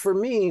 So for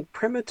me,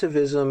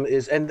 primitivism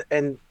is, and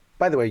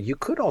by the way, you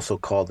could also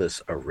call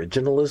this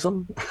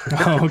originalism.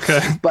 Oh, okay.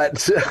 But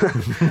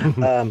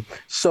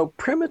so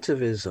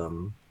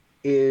primitivism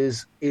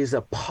is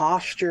a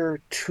posture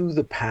to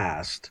the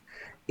past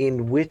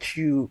in which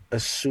you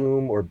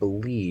assume or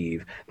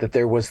believe that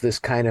there was this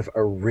kind of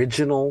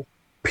original,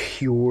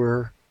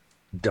 pure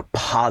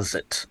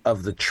deposit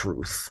of the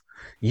truth,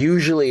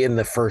 usually in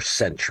the first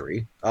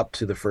century, up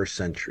to the first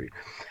century.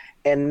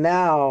 And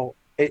now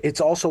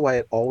it's also why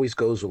it always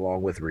goes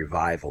along with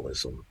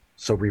revivalism.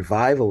 So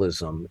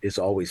revivalism is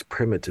always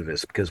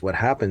primitivist, because what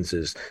happens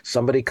is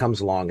somebody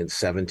comes along in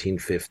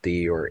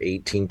 1750 or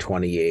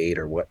 1828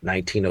 or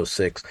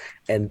 1906,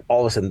 and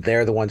all of a sudden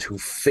they're the ones who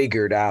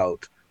figured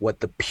out what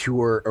the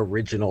pure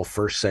original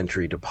first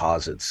century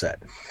deposit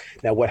said.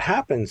 Now, what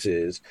happens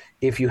is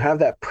if you have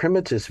that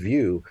primitivist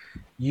view,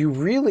 you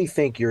really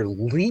think you're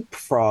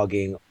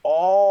leapfrogging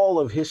all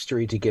of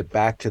history to get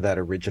back to that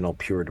original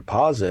pure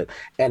deposit.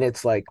 And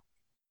it's like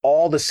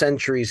all the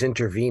centuries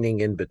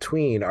intervening in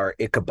between are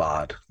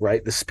Ichabod,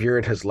 right? The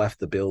spirit has left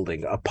the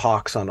building, a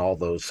pox on all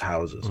those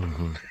houses.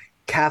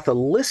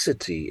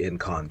 Catholicity, in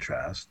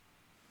contrast,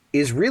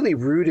 is really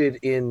rooted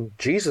in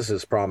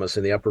Jesus's promise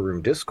in the Upper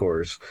Room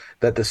Discourse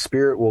that the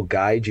Spirit will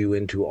guide you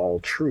into all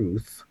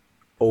truth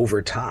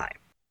over time,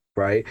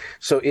 right?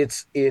 So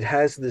it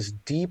has this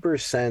deeper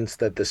sense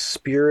that the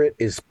Spirit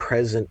is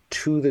present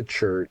to the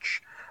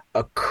church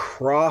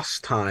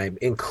across time,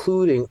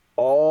 including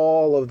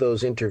all of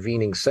those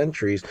intervening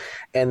centuries,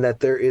 and that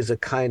there is a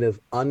kind of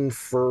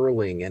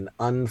unfurling and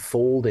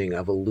unfolding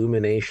of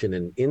illumination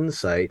and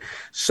insight.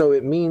 So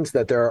it means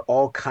that there are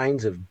all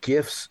kinds of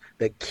gifts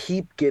that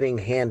keep getting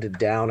handed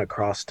down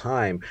across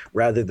time,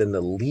 rather than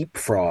the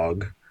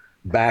leapfrog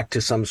back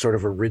to some sort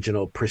of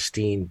original,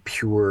 pristine,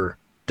 pure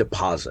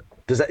deposit.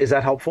 Is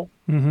that helpful?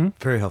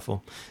 Very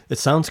helpful. It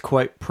sounds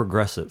quite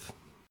progressive.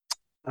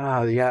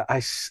 Yeah,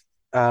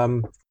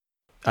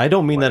 I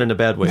don't mean that in a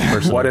bad way,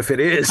 personally. What if it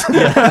is?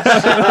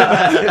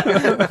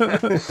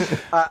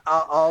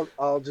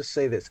 I'll just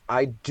say this.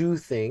 I do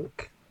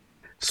think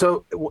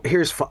so.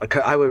 Here's fun.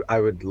 I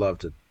would love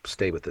to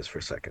stay with this for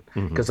a second,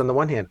 because on the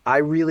one hand, I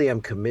really am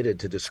committed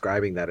to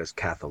describing that as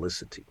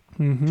Catholicity.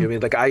 Do you know what I mean?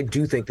 Like, I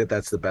do think that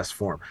that's the best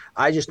form.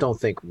 I just don't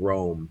think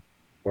Rome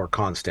or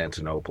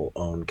Constantinople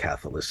own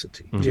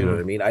Catholicity. Do you know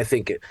what I mean? I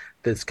think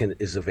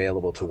is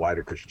available to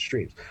wider Christian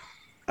streams.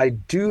 I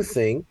do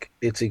think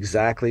it's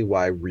exactly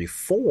why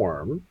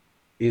reform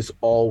is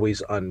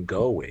always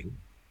ongoing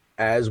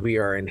as we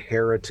are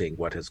inheriting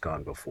what has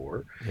gone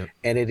before. Yep.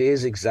 And it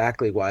is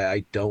exactly why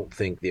I don't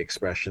think the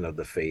expression of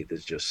the faith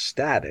is just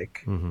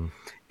static.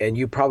 And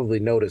you probably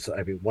notice,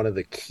 I mean, one of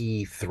the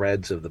key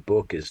threads of the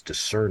book is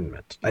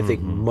discernment. I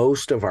think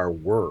most of our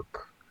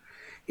work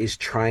is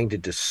trying to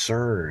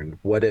discern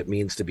what it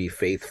means to be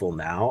faithful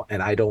now.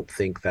 And I don't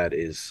think that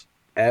is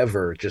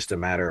ever just a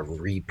matter of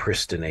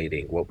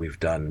repristinating what we've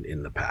done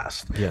in the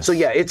past. Yes. So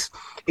yeah,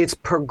 it's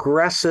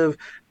progressive,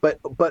 but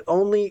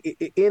only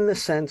in the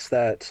sense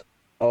that,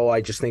 oh,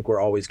 I just think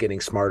we're always getting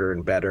smarter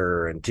and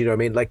better. And do you know what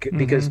I mean? Like,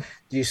 because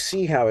you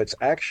see how it's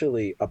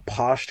actually a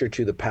posture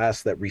to the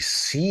past that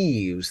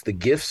receives the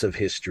gifts of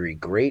history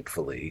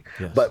gratefully,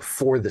 but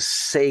for the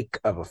sake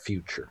of a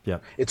future. Yeah.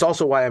 It's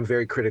also why I'm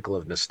very critical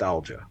of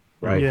nostalgia.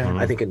 Right. Yeah.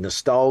 I think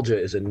nostalgia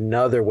is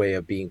another way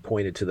of being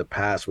pointed to the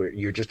past, where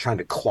you're just trying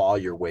to claw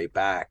your way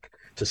back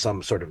to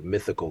some sort of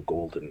mythical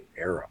golden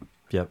era.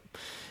 Yep.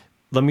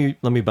 Let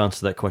me bounce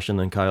to that question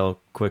then,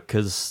 Kyle, quick,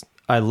 because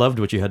I loved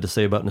what you had to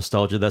say about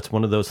nostalgia. That's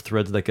one of those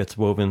threads that gets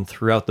woven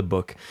throughout the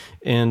book.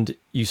 And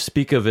you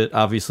speak of it,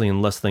 obviously,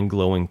 in less than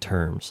glowing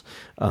terms,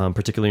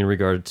 particularly in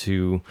regard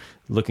to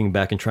looking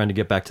back and trying to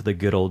get back to the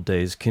good old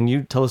days. Can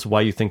you tell us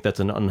why you think that's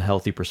an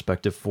unhealthy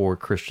perspective for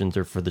Christians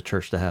or for the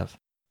church to have?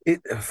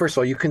 First of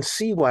all, you can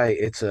see why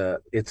it's a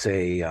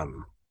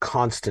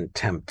constant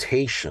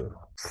temptation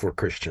for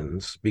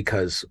Christians,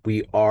 because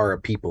we are a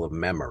people of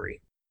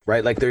memory,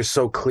 right? Like there's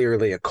so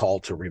clearly a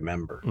call to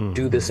remember.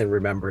 Do this in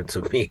remembrance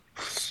of me.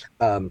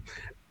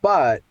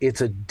 But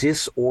it's a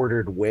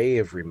disordered way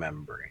of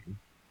remembering,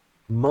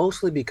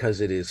 mostly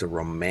because it is a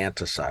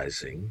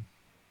romanticizing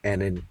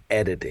and an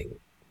editing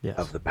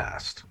of the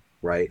past.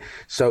 Right.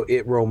 So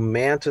it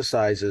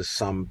romanticizes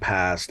some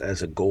past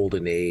as a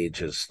golden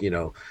age, as, you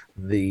know,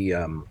 the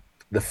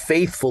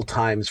faithful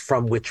times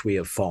from which we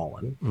have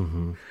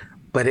fallen.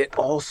 But it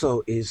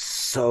also is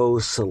so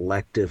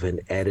selective and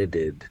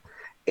edited.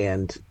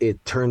 And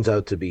it turns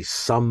out to be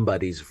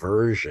somebody's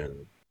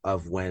version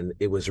of when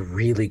it was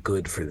really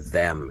good for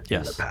them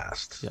in the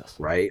past.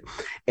 Right.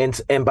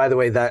 And by the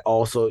way, that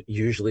also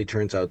usually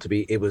turns out to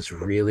be it was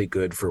really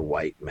good for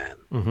white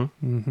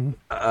men.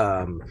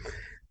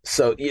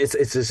 So it's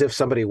as if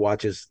somebody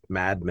watches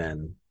Mad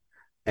Men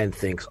and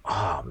thinks,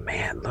 "Oh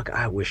man, look,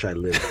 I wish I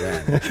lived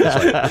then." It's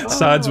like,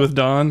 Sides with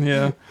Don,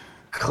 yeah.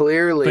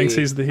 Clearly, thinks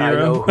he's the hero. I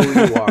know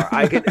who you are.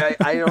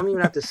 I don't even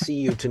have to see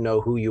you to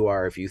know who you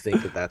are if you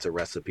think that that's a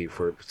recipe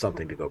for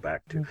something to go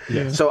back to.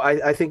 Yeah. So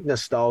I think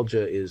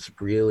nostalgia is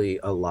really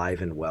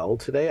alive and well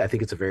today. I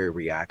think it's a very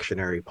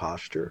reactionary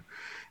posture,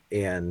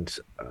 and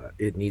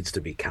it needs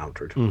to be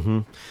countered.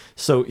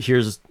 So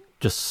here's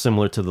just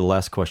similar to the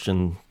last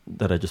question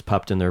that I just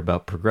popped in there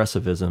about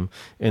progressivism.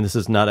 And this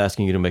is not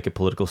asking you to make a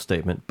political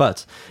statement,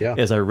 but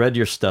as I read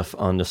your stuff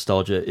on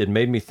nostalgia, it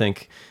made me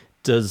think,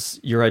 does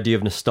your idea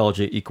of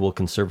nostalgia equal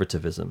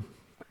conservatism?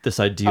 This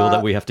ideal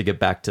that we have to get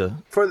back to?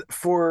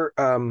 For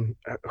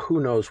who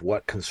knows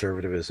what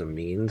conservatism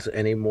means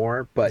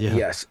anymore, but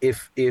yes,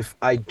 if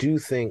I do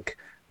think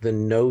the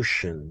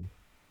notion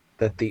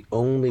that the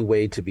only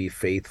way to be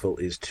faithful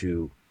is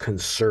to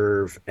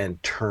conserve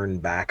and turn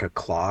back a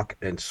clock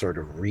and sort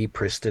of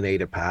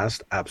repristinate a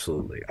past,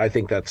 absolutely. I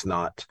think that's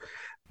not.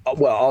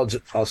 Well,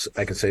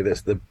 I can say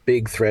this: the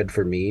big thread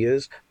for me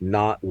is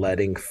not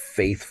letting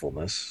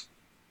faithfulness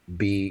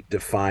be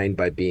defined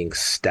by being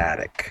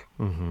static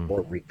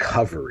or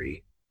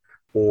recovery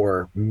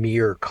or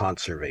mere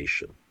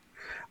conservation.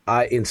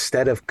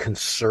 Instead of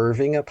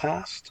conserving a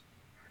past,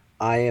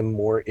 I am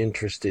more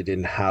interested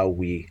in how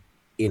we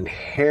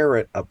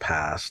inherit a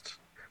past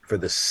for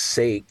the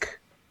sake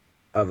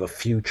of a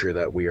future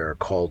that we are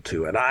called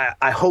to. And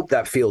I hope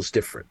that feels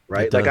different,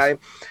 right? Like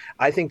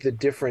I think the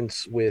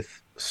difference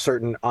with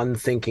certain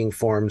unthinking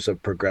forms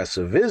of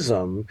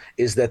progressivism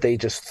is that they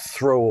just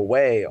throw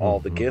away all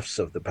the gifts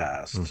of the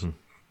past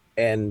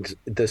and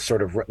this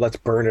sort of let's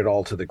burn it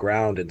all to the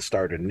ground and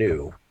start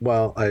anew.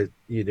 Well,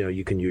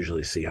 you can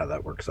usually see how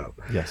that works out.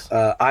 Yes.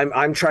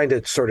 I'm trying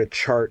to sort of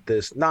chart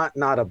this, not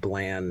a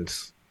bland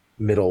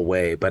middle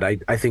way, but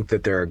I think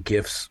that there are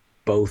gifts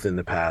both in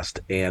the past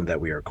and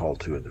that we are called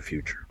to in the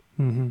future.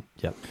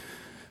 Yep.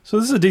 So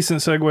this is a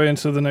decent segue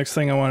into the next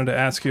thing I wanted to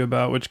ask you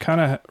about, which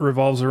kind of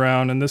revolves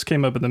around, and this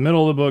came up in the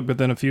middle of the book, but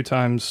then a few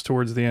times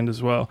towards the end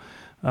as well,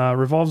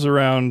 revolves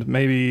around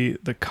maybe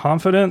the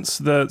confidence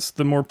that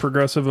the more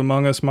progressive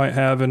among us might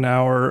have in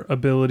our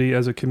ability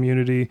as a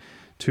community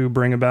to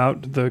bring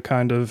about the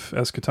kind of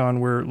eschaton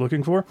we're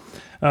looking for.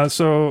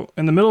 So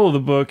in the middle of the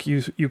book,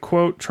 you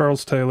quote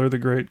Charles Taylor, the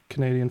great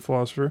Canadian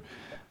philosopher,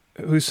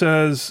 who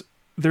says,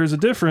 "There's a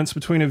difference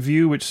between a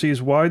view which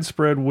sees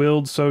widespread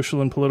willed social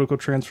and political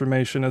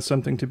transformation as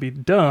something to be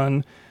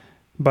done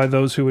by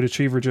those who would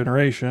achieve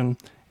regeneration,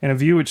 and a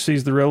view which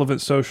sees the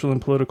relevant social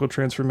and political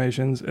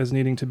transformations as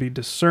needing to be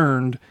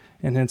discerned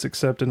and hence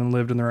accepted and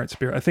lived in the right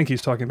spirit." I think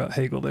he's talking about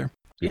Hegel there.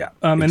 Yeah,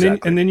 And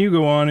exactly. then you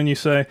go on and you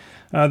say,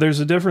 there's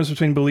a difference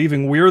between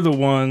believing we're the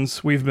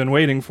ones we've been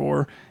waiting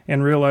for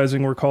and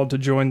realizing we're called to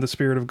join the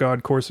Spirit of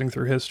God coursing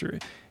through history.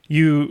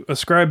 You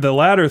ascribe the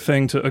latter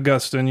thing to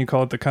Augustine. You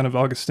call it the kind of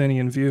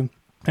Augustinian view.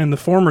 And the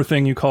former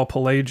thing you call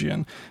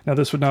Pelagian. Now,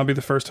 this would not be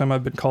the first time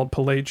I've been called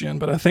Pelagian,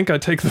 but I think I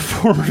take the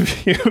former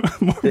view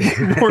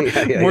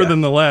more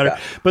than the latter. Yeah.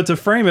 But to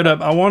frame it up,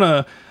 I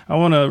want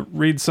to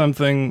read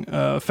something,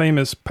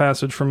 famous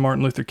passage from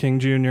Martin Luther King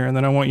Jr., and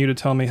then I want you to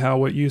tell me how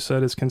what you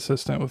said is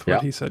consistent with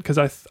what he said, because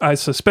I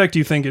suspect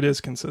you think it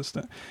is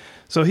consistent.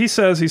 So he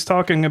says, he's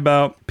talking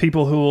about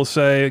people who will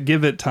say,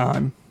 give it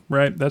time,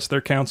 right? That's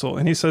their counsel.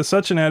 And he says,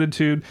 such an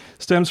attitude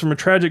stems from a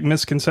tragic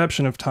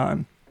misconception of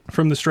time,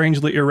 from the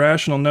strangely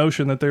irrational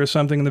notion that there is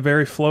something in the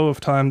very flow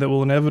of time that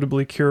will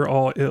inevitably cure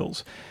all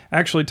ills.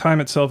 Actually, time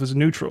itself is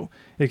neutral.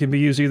 It can be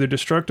used either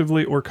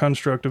destructively or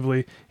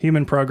constructively.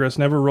 Human progress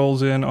never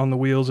rolls in on the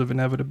wheels of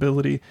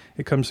inevitability.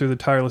 It comes through the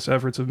tireless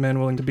efforts of men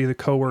willing to be the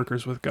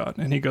co-workers with God.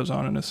 And he goes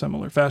on in a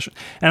similar fashion.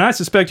 And I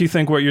suspect you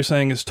think what you're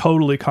saying is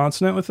totally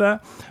consonant with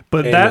that,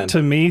 but Amen. That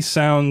to me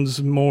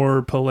sounds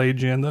more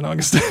Pelagian than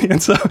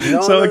Augustinian.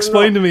 So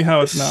explain to me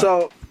how it's not.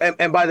 So,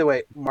 and by the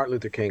way, Martin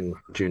Luther King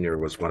Jr.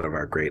 was one of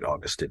our great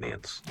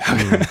Augustinians.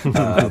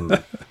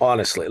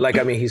 Honestly,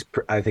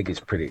 I think he's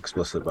pretty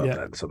explicit about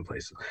that in some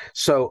places.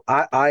 So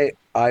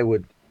I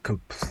would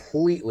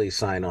completely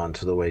sign on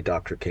to the way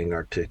Dr. King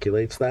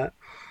articulates that.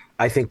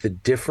 I think the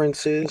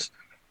difference is,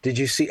 did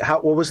you see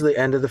what was the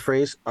end of the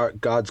phrase? Are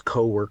God's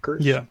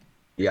co-workers? Yeah.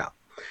 Yeah.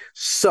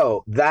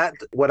 So that,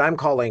 what I'm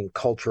calling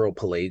cultural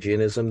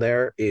Pelagianism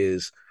there,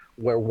 is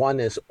where one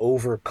is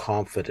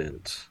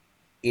overconfident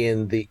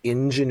in the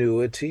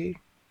ingenuity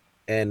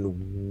and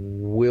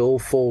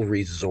willful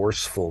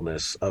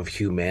resourcefulness of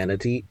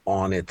humanity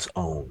on its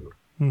own.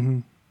 Mm-hmm.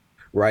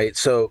 Right?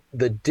 So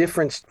the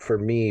difference for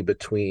me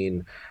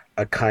between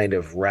a kind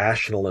of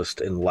rationalist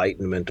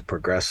Enlightenment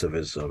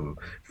progressivism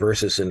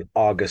versus an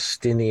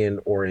Augustinian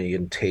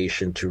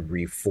orientation to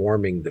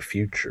reforming the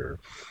future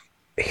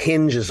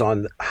hinges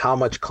on how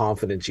much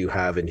confidence you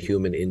have in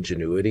human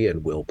ingenuity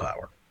and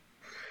willpower.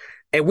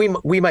 And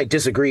we might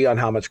disagree on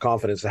how much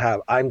confidence to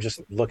have. I'm just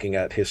looking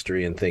at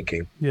history and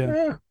thinking,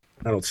 I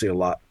don't see a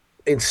lot.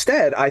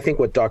 Instead, I think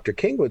what Dr.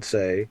 King would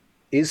say,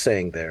 is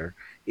saying there,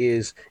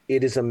 is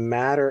it is a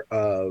matter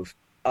of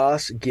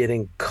us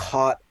getting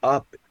caught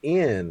up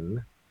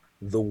in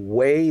the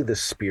way the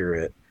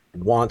Spirit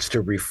wants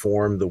to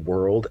reform the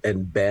world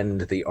and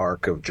bend the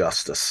arc of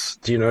justice.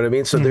 Do you know what I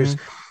mean? So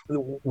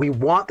we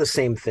want the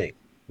same thing.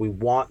 We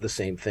want the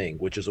same thing,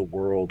 which is a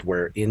world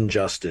where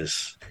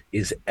injustice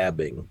is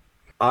ebbing.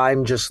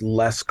 I'm just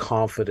less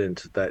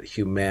confident that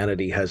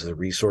humanity has the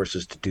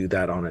resources to do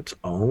that on its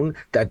own.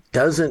 That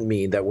doesn't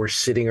mean that we're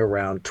sitting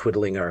around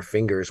twiddling our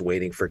fingers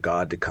waiting for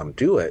God to come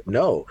do it.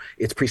 No,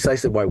 it's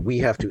precisely why we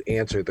have to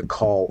answer the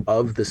call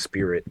of the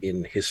Spirit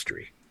in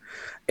history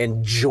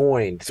and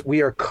joined.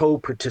 We are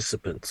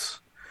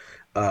co-participants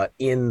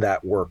in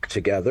that work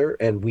together,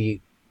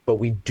 but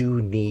we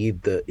do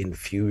need the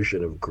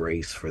infusion of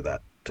grace for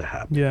that to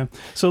happen. Yeah.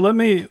 So let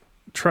me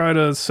try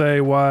to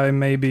say why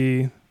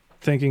maybe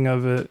thinking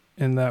of it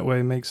in that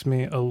way makes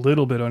me a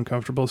little bit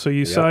uncomfortable. So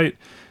you cite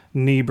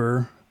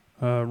Niebuhr,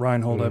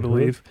 Reinhold, I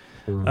believe,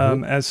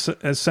 as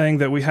saying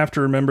that we have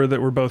to remember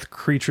that we're both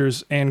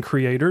creatures and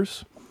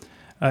creators.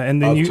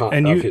 And then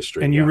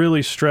you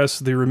really stress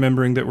the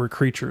remembering that we're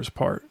creatures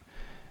part.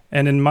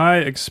 And in my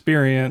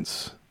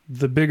experience,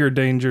 the bigger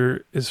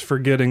danger is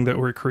forgetting that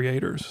we're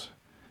creators.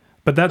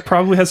 But that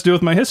probably has to do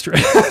with my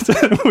history,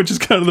 which is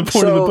kind of the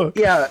point of the book.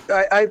 Yeah,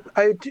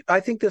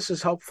 I think this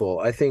is helpful.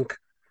 I think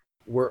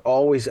we're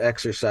always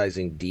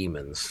exercising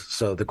demons.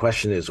 So the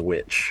question is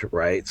which,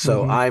 right?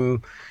 So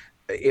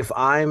if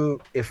I'm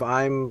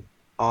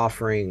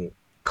offering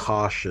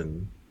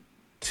caution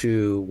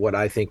to what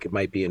I think it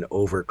might be an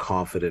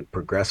overconfident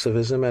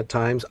progressivism at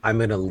times, I'm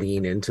going to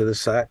lean into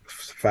the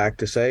fact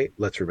to say,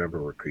 let's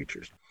remember we're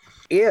creatures.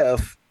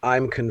 If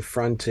I'm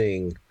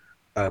confronting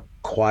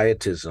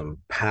quietism,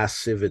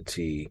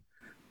 passivity,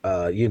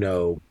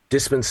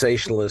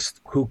 dispensationalist,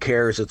 who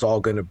cares, it's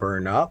all going to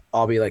burn up,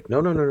 I'll be like,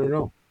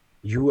 no.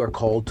 You are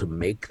called to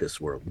make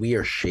this world. We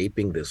are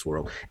shaping this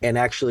world. And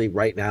actually,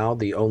 right now,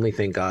 the only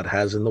thing God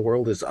has in the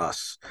world is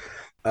us.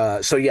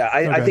 I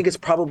think it's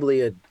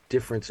probably a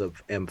difference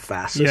of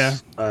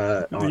emphasis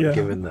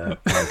given the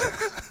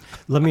context.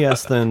 Let me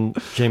ask then,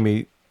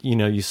 Jamie,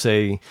 you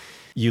say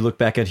you look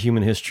back at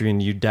human history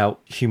and you doubt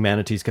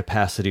humanity's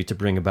capacity to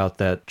bring about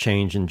that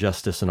change and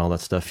justice and all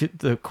that stuff.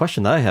 The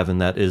question that I have in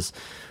that is,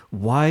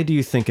 why do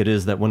you think it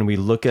is that when we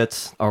look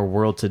at our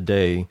world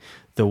today,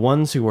 the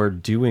ones who are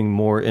doing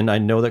more, and I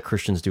know that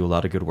Christians do a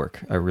lot of good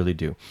work. I really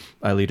do.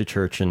 I lead a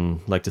church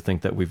and like to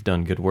think that we've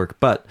done good work.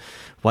 But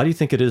why do you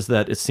think it is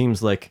that it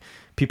seems like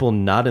people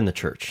not in the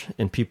church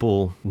and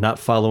people not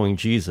following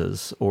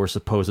Jesus or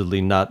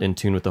supposedly not in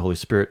tune with the Holy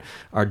Spirit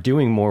are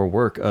doing more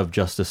work of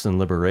justice and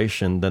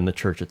liberation than the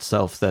church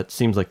itself? That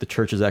seems like the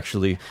church is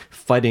actually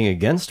fighting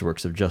against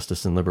works of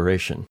justice and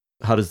liberation.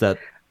 How does that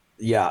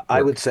work?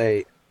 I would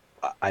say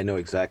I know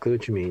exactly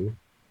what you mean.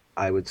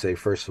 I would say,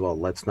 first of all,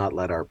 let's not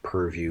let our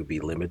purview be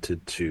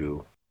limited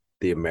to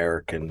the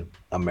American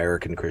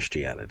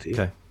Christianity.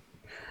 Okay.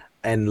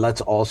 And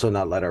let's also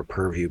not let our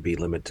purview be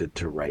limited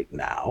to right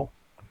now,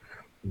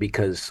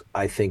 because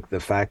I think the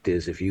fact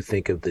is, if you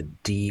think of the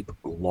deep,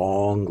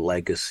 long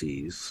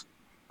legacies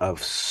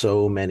of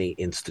so many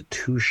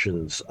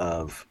institutions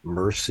of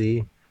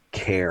mercy,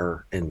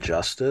 care, and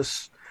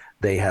justice,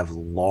 they have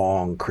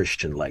long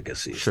Christian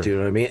legacies. Sure. Do you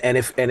know what I mean? And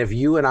if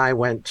you and I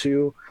went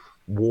to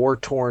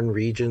war-torn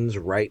regions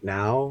right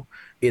now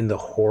in the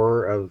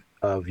horror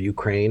of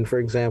Ukraine, for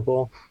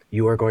example,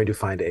 you are going to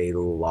find a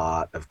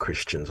lot of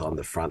Christians on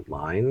the front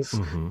lines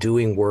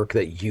doing work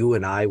that you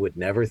and I would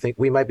never think.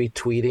 We might be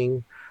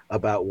tweeting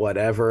about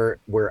whatever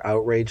we're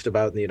outraged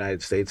about in the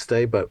United States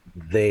today, but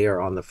they are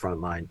on the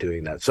front line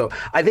doing that. So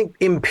I think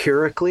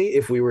empirically,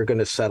 if we were going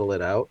to settle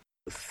it out,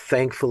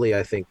 thankfully,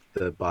 I think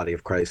the body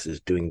of Christ is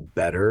doing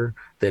better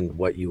than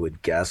what you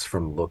would guess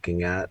from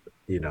looking at,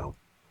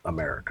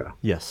 America.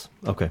 Yes.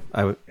 Okay.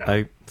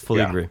 I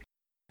fully agree.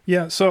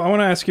 Yeah. So I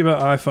want to ask you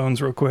about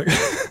iPhones real quick.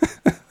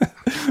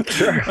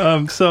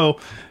 Sure. So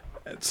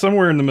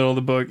somewhere in the middle of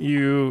the book,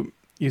 you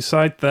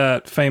cite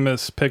that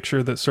famous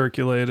picture that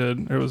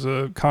circulated. There was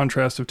a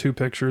contrast of two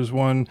pictures,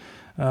 one,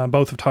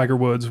 both of Tiger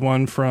Woods,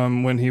 one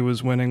from when he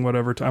was winning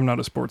whatever, I'm not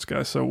a sports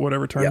guy, so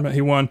whatever tournament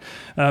he won.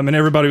 And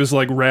everybody was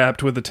like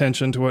rapt with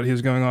attention to what he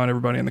was going on,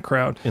 everybody in the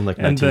crowd. In like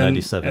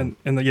 1997.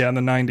 In the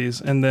 90s.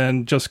 And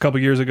then just a couple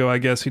years ago, I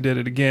guess he did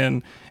it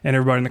again, and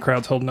everybody in the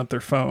crowd's holding up their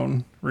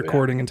phone,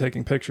 recording and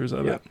taking pictures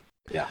of it.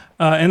 Yeah.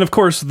 And of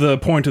course, the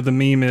point of the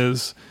meme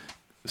is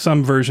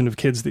some version of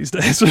kids these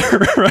days,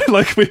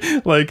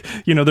 right?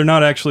 They're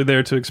not actually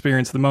there to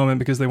experience the moment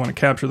because they want to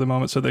capture the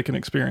moment so they can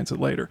experience it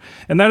later.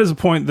 And that is a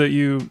point that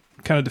you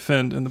kind of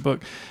defend in the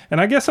book.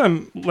 And I guess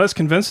I'm less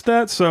convinced of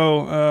that.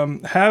 So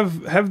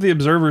have the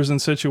observers in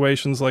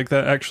situations like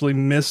that actually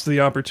missed the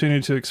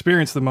opportunity to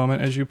experience the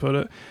moment, as you put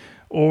it?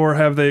 Or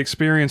have they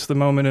experienced the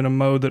moment in a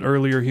mode that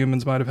earlier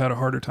humans might have had a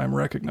harder time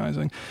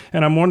recognizing?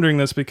 And I'm wondering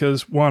this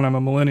because, one, I'm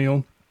a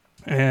millennial,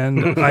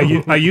 and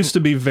I used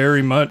to be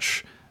very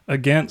much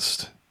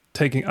against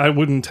I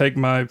wouldn't take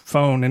my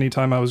phone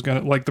anytime I was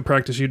going to, like the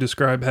practice you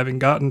described having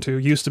gotten to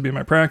used to be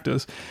my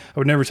practice. I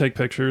would never take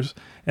pictures.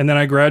 And then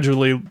I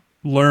gradually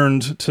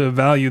learned to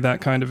value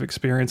that kind of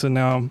experience. And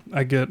now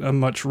I get a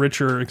much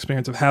richer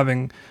experience of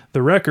having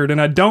the record.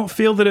 And I don't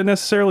feel that it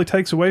necessarily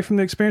takes away from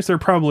the experience. There are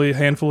probably a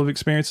handful of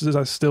experiences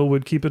I still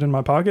would keep it in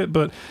my pocket,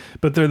 but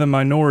they're the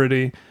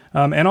minority.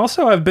 And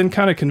also I've been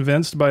kind of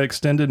convinced by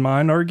extended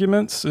mind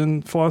arguments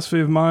in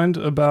philosophy of mind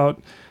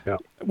about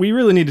we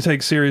really need to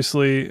take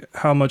seriously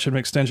how much of an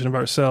extension of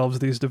ourselves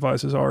these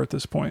devices are at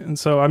this point. And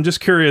so I'm just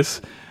curious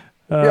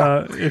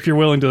if you're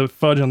willing to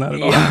fudge on that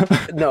at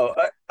all.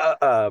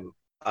 No,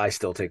 I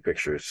still take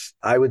pictures.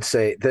 I would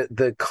say that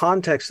the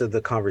context of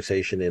the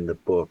conversation in the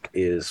book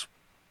is,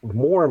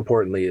 more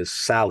importantly, is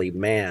Sally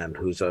Mann,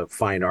 who's a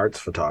fine arts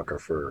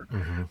photographer,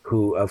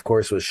 who, of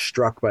course, was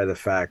struck by the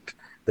fact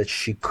that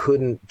she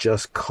couldn't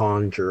just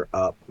conjure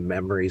up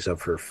memories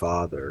of her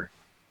father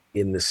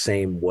in the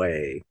same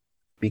way,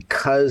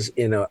 because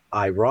in an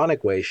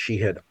ironic way, she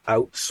had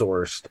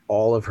outsourced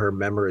all of her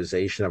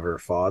memorization of her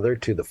father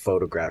to the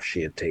photographs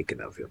she had taken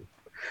of him.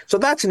 So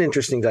that's an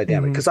interesting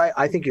dynamic, because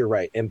I think you're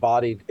right.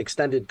 Embodied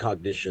extended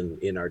cognition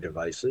in our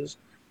devices,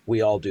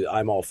 we all do.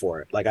 I'm all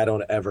for it. Like, I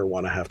don't ever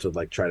want to have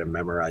to try to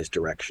memorize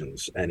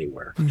directions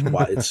anywhere.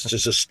 It's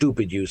just a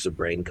stupid use of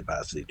brain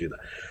capacity to do that.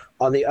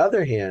 On the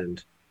other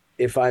hand,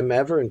 if I'm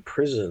ever in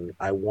prison,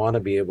 I want to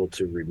be able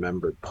to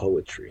remember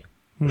poetry.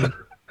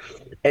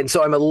 And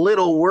so I'm a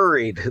little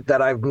worried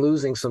that I'm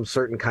losing some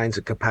certain kinds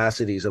of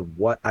capacities of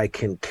what I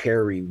can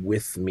carry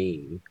with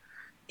me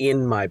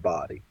in my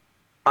body.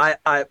 I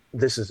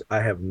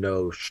have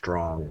no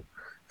strong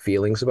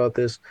feelings about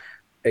this,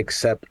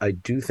 except I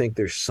do think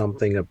there's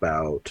something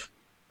about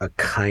a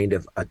kind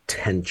of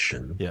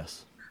attention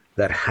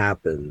that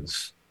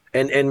happens.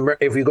 And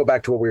if we go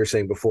back to what we were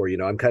saying before,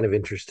 I'm kind of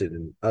interested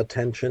in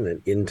attention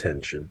and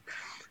intention.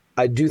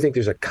 I do think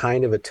there's a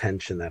kind of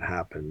attention that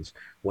happens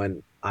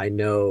when I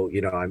know,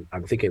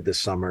 I'm thinking of this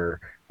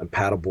summer, I'm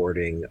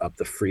paddleboarding up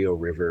the Frio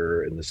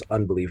River in this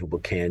unbelievable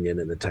canyon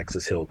in the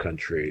Texas Hill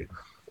Country.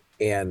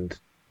 And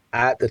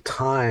at the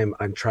time,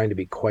 I'm trying to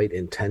be quite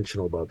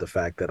intentional about the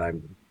fact that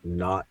I'm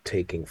not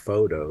taking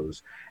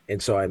photos.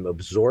 And so I'm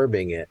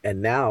absorbing it.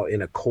 And now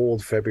in a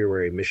cold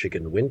February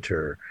Michigan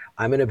winter,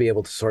 I'm going to be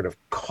able to sort of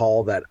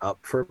call that up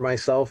for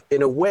myself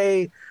in a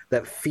way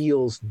that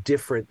feels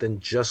different than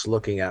just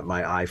looking at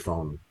my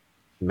iPhone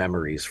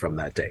memories from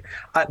that day.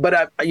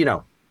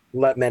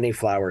 Let many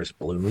flowers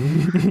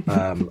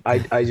bloom.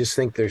 I just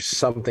think there's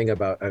something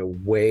about a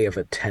way of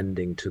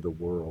attending to the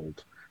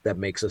world that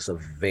makes us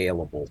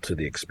available to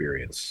the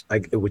experience,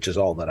 which is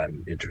all that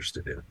I'm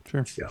interested in.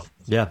 Sure.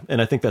 Yeah.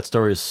 And I think that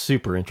story is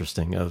super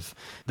interesting, of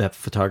that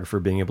photographer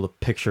being able to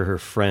picture her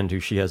friend who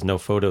she has no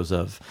photos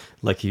of,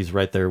 like he's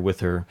right there with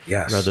her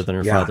rather than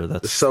her father.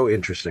 That's so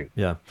interesting.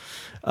 Yeah.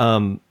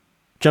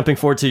 Jumping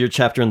forward to your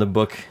chapter in the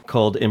book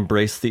called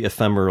Embrace the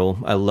Ephemeral,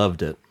 I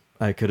loved it.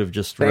 I could have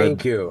just read.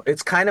 Thank you.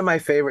 It's kind of my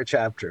favorite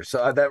chapter,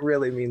 so that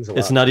really means a lot.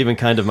 It's not even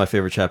kind of my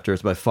favorite chapter.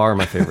 It's by far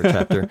my favorite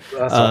chapter.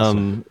 That's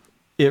awesome.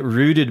 It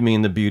rooted me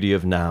in the beauty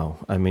of now.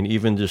 I mean,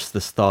 even just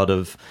this thought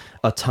of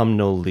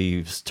autumnal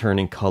leaves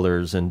turning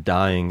colors and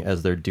dying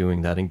as they're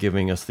doing that and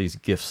giving us these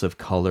gifts of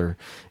color.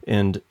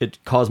 And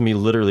it caused me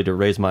literally to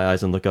raise my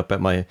eyes and look up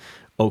at my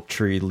oak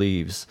tree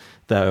leaves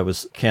that I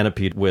was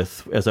canopied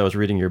with as I was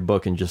reading your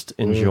book and just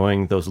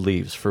enjoying those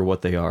leaves for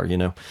what they are,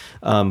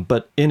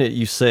 But in it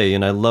you say,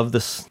 and I love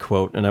this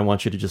quote, and I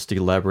want you to just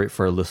elaborate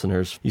for our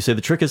listeners. You say,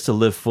 the trick is to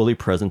live fully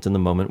present in the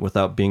moment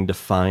without being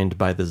defined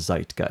by the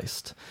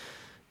zeitgeist.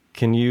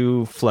 Can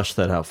you flesh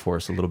that out for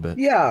us a little bit?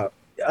 Yeah.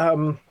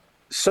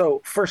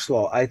 So first of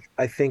all, I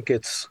think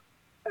it's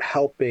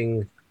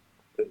helping,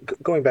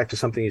 going back to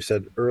something you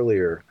said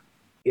earlier,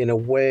 in a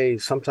way,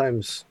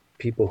 sometimes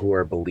people who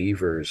are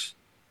believers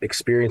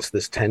experience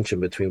this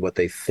tension between what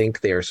they think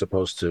they are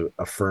supposed to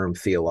affirm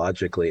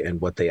theologically and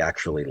what they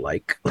actually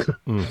like.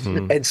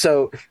 Mm-hmm. And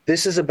so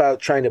this is about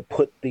trying to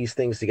put these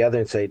things together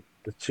and say,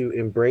 to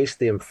embrace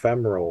the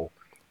ephemeral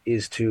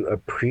is to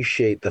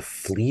appreciate the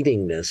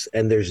fleetingness,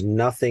 and there's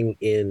nothing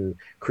in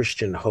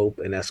Christian hope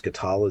and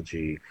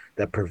eschatology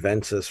that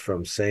prevents us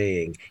from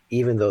saying,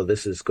 even though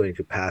this is going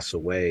to pass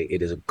away,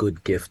 it is a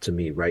good gift to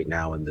me right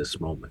now in this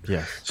moment.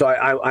 Yes. So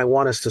I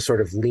want us to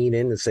sort of lean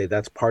in and say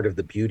that's part of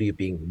the beauty of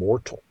being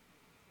mortal.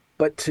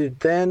 But to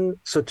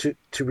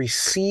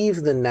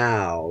receive the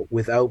now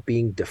without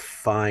being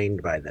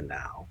defined by the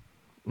now,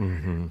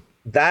 mm-hmm.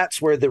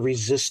 That's where the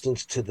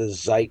resistance to the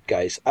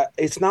zeitgeist,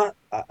 it's not,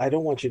 I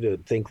don't want you to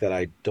think that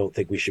I don't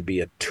think we should be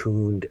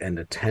attuned and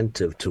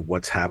attentive to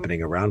what's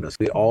happening around us.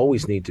 We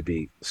always need to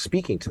be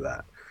speaking to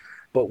that,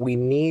 but we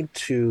need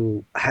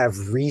to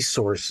have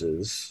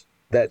resources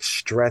that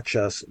stretch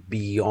us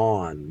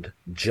beyond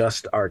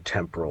just our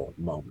temporal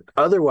moment.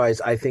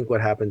 Otherwise, I think what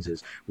happens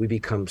is we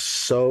become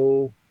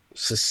so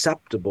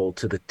susceptible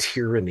to the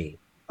tyranny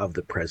of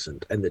the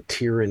present and the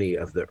tyranny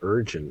of the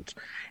urgent.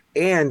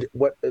 And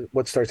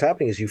what starts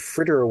happening is you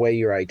fritter away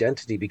your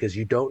identity because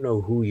you don't know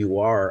who you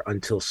are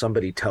until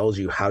somebody tells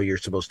you how you're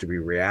supposed to be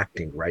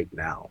reacting right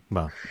now.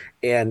 Wow.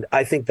 And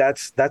I think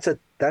that's a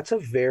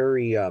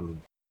very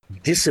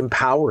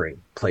disempowering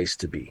place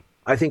to be.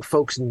 I think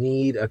folks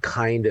need a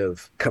kind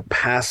of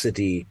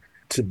capacity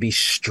to be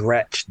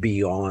stretched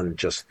beyond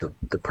just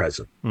the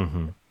present.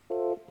 Mm-hmm.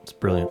 It's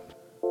brilliant.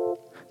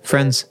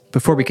 Friends,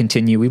 before we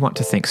continue, we want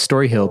to thank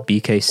Storyhill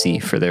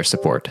BKC for their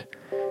support.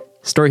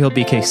 Storyhill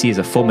BKC is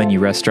a full menu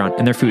restaurant,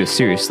 and their food is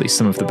seriously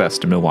some of the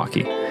best in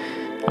Milwaukee.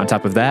 On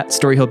top of that,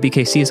 Storyhill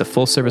BKC is a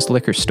full-service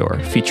liquor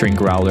store featuring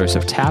growlers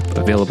of tap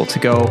available to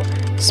go,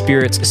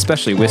 spirits,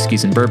 especially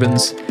whiskeys and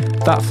bourbons,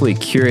 thoughtfully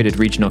curated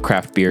regional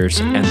craft beers,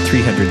 and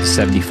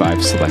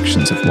 375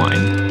 selections of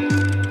wine.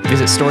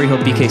 Visit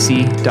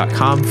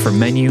StoryhillBKC.com for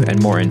menu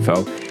and more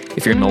info.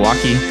 If you're in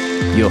Milwaukee,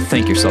 you'll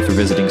thank yourself for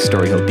visiting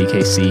Storyhill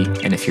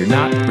BKC, and if you're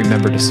not,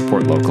 remember to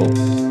support local.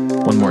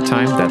 One more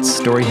time, that's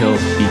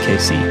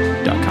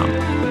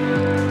StoryhillBKC.com.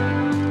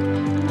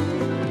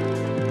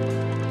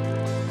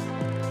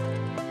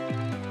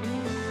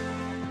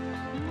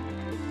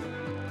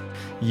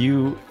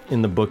 You,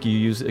 in the book, you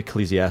use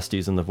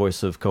Ecclesiastes in the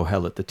voice of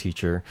Kohelet, the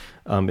teacher,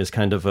 is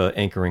kind of an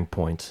anchoring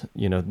point,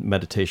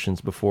 meditations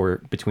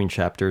between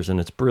chapters, and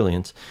it's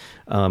brilliant.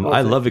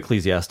 I love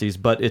Ecclesiastes,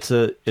 but it's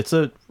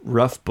a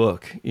rough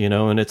book,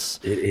 and it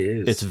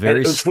is. It's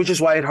very, which is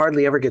why it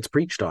hardly ever gets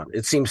preached on.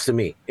 It seems to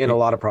me in a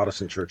lot of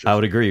Protestant churches. I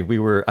would agree.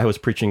 I was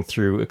preaching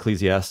through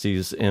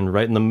Ecclesiastes, and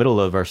right in the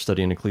middle of our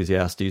study in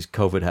Ecclesiastes,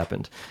 COVID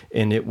happened,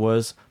 and it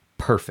was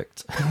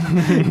perfect.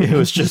 It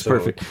was just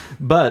perfect,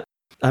 but.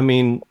 I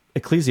mean,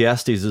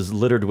 Ecclesiastes is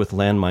littered with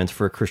landmines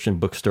for a Christian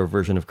bookstore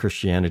version of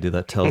Christianity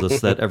that tells us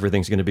that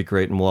everything's going to be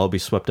great and we'll all be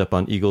swept up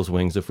on eagle's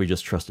wings if we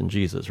just trust in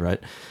Jesus, right?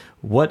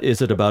 What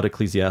is it about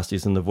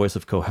Ecclesiastes and the voice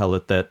of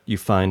Kohelet that you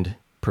find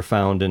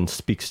profound and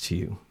speaks to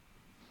you?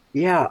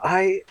 Yeah,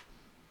 I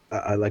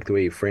like the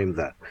way you framed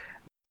that.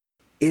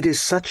 It is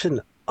such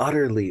an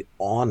utterly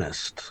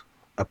honest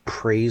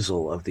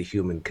appraisal of the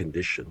human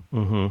condition.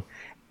 Mm-hmm.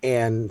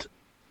 And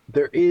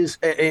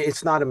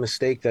it's not a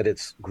mistake that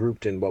it's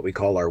grouped in what we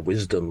call our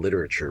wisdom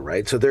literature,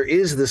 right? So there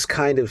is this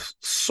kind of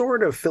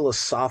sort of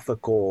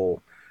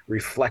philosophical,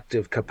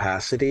 reflective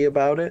capacity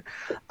about it.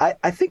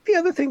 I think the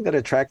other thing that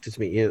attracted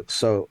me,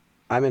 so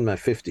I'm in my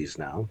 50s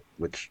now,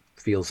 which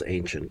feels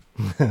ancient.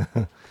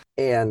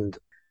 And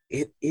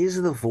it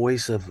is the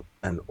voice of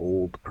an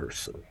old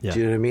person. Yeah. Do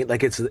you know what I mean?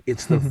 Like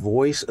it's the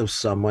voice of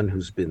someone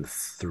who's been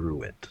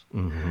through it.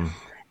 Mm-hmm.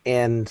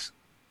 And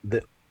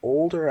the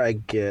older I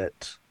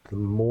get, the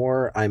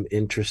more I'm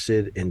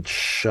interested in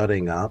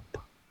shutting up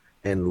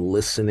and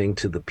listening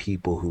to the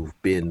people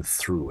who've been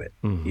through it,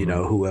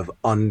 who have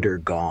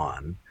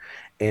undergone,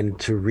 and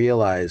to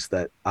realize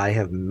that I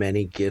have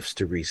many gifts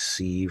to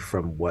receive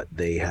from what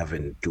they have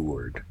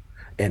endured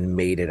and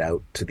made it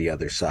out to the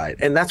other side.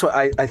 And that's what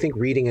I think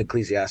reading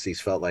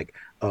Ecclesiastes felt like,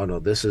 oh no,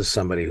 this is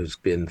somebody who's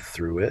been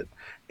through it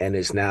and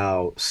is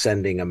now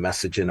sending a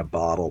message in a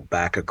bottle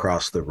back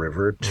across the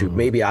river to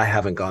maybe I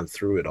haven't gone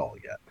through it all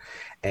yet.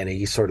 and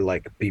he's sort of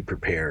like, be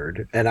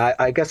prepared. And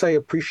I guess I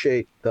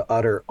appreciate the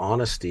utter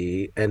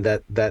honesty, and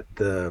that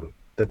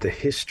the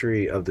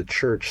history of the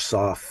church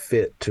saw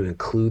fit to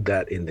include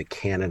that in the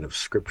canon of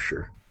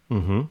scripture.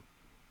 Mm-hmm.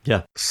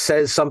 Yeah.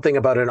 Says something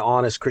about an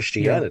honest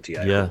Christianity.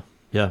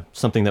 Yeah.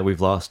 Something that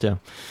we've lost. Yeah.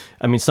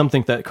 I mean, some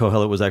think that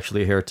Kohelet was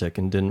actually a heretic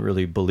and didn't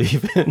really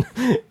believe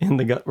in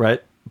the God,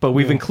 right? But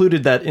we've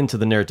included that into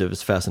the narrative.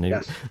 It's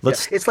fascinating.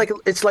 Yes.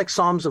 It's like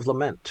Psalms of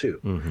Lament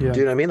too. Mm-hmm. Yeah. Do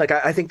you know what I mean? Like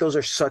I think those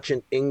are such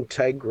an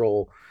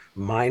integral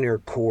minor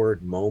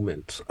chord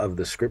moment of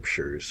the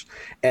scriptures.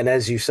 And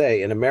as you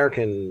say, in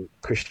American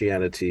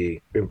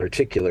Christianity in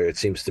particular, it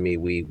seems to me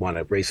we want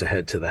to race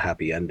ahead to the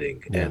happy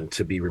ending, and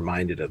to be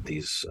reminded of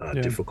these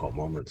difficult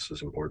moments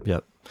is important.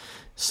 Yep.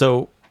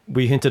 So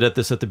we hinted at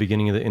this at the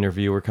beginning of the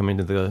interview. We're coming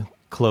to the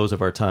close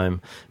of our time,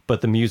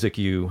 but the music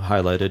you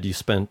highlighted, you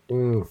spent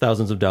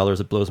thousands of dollars.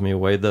 It blows me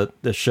away.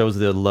 That shows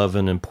the love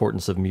and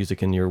importance of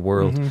music in your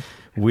world. Mm-hmm.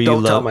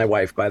 Don't tell my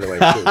wife, by the way.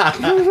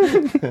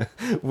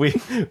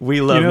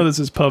 we love. You know this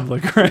is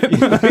public, right?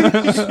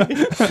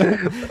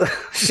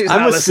 She's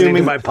not listening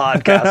to my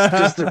podcast,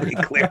 just to be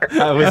clear.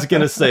 I was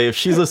going to say, if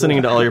she's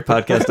listening to all your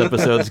podcast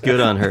episodes,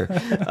 good on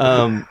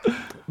her.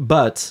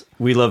 But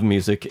we love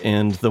music,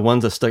 and the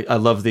ones that stuck. I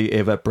love the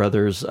Inhabit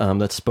brothers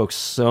that spoke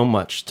so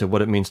much to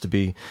what it means to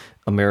be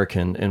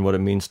American and what it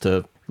means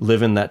to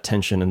live in that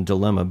tension and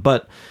dilemma.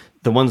 But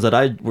the ones that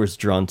I was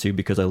drawn to,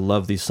 because I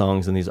love these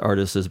songs and these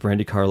artists, is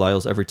Brandi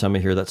Carlile's Every Time I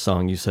Hear That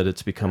Song. You said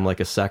it's become like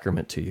a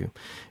sacrament to you.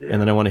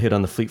 And then I want to hit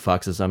on the Fleet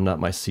Foxes' I'm Not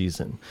My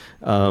Season.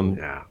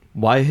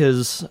 Why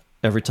has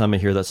Every Time I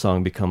Hear That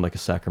Song become like a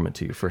sacrament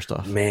to you, first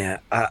off? Man,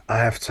 I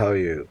have to tell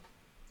you.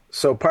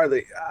 So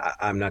partly,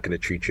 I'm not going to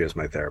treat you as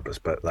my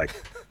therapist, but like,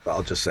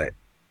 I'll just say,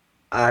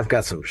 I've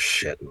got some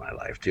shit in my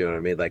life. Do you know what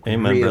I mean? Like,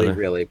 Amen, really, brother.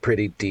 really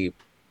pretty deep,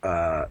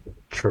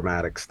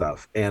 traumatic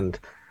stuff. And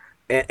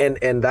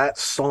that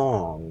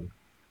song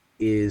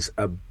is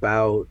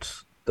about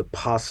the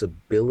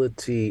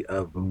possibility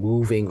of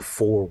moving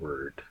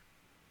forward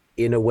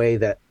in a way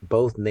that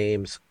both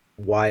names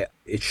why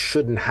it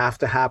shouldn't have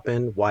to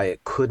happen, why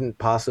it couldn't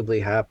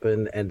possibly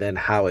happen, and then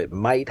how it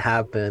might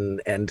happen.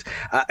 And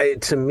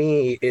to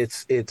me,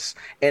 it's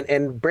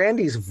and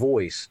Brandy's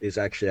voice is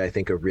actually, I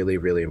think, a really,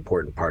 really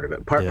important part of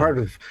it. Part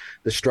of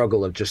the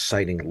struggle of just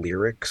citing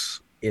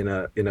lyrics in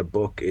a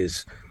book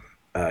is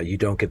you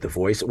don't get the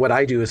voice. What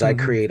I do is I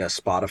create a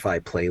Spotify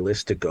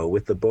playlist to go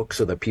with the book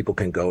so that people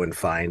can go and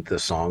find the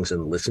songs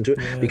and listen to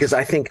it. Because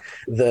I think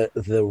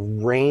the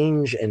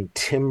range and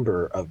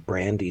timbre of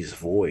Brandy's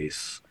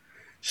voice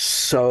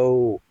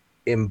so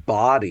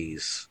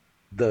embodies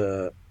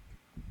the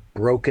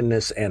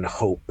brokenness and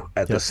hope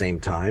at the same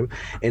time.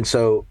 And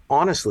so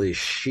honestly,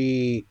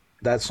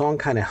 that song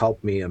kind of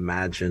helped me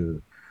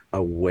imagine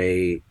a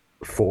way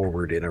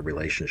forward in a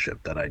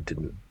relationship that I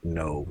didn't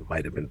know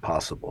might have been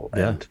possible.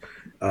 And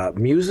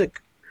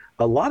music,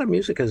 a lot of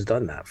music has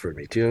done that for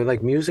me. Do you know,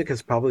 like, music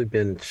has probably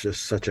been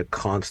just such a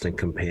constant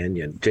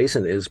companion.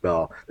 Jason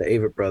Isbell, the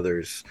Avett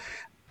Brothers,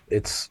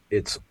 it's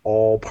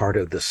all part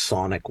of the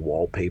sonic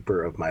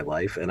wallpaper of my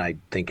life, and I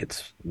think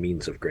it's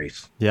means of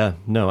grace. Yeah,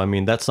 no, I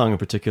mean, that song in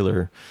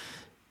particular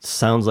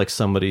sounds like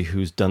somebody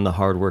who's done the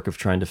hard work of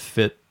trying to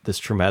fit this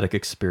traumatic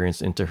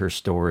experience into her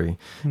story,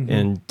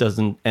 and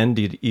doesn't end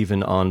it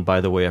even on, by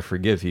the way, I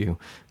forgive you,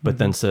 but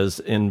then says,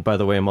 and by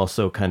the way, I'm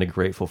also kind of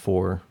grateful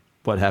for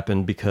what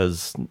happened,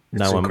 because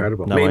now I'm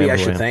incredible. Maybe I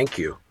should thank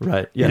you.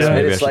 Right. Yes,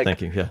 maybe I should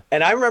thank you. Yeah.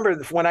 And I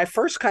remember when I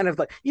first kind of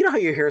like, you know how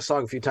you hear a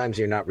song a few times and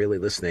you're not really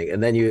listening,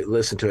 and then you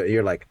listen to it and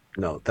you're like,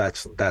 no,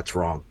 that's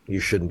wrong. You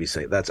shouldn't be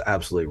saying that's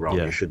absolutely wrong.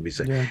 You shouldn't be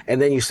saying.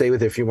 And then you say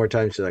with it a few more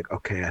times, you're like,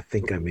 okay, I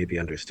think I maybe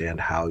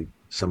understand how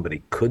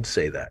somebody could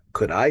say that.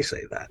 Could I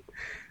say that?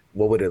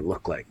 What would it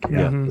look like?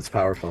 Yeah, it's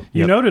powerful.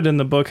 You noted in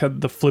the book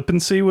had the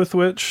flippancy with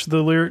which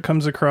the lyric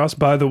comes across.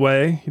 By the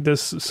way,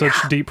 this such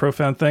deep,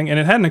 profound thing, and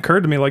it hadn't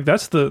occurred to me. Like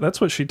that's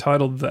what she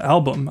titled the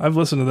album. I've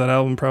listened to that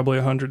album probably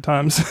 100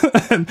 times,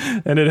 and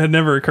it had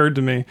never occurred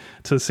to me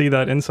to see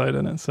that insight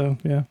in it. So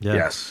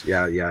yes,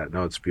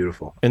 no, it's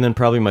beautiful. And then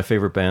probably my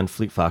favorite band,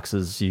 Fleet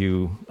Foxes.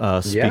 You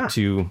speak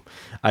to,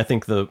 I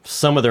think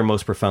some of their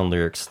most profound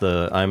lyrics.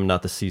 The "I'm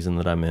not the season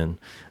that I'm in."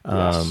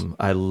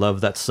 I love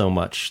that so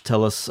much.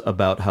 Tell us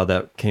about how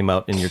that came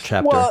out in your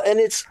chapter. Well, and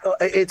it's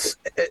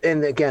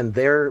and again,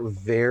 they're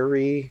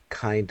very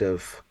kind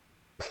of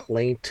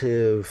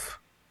plaintive.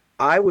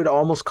 I would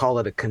almost call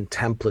it a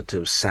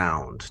contemplative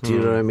sound. Do you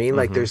know what I mean?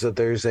 Like there's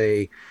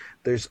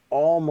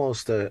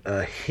almost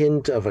a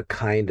hint of a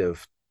kind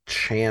of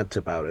chant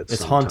about it. It's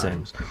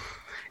sometimes. Haunting.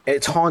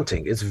 It's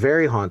haunting. It's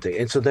very haunting.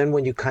 And so then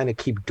when you kind of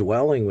keep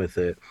dwelling with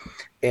it,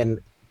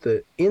 and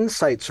the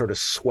insight sort of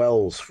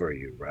swells for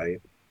you,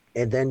 right?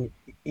 And then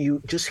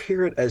you just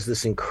hear it as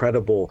this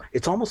incredible,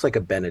 it's almost like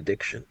a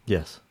benediction.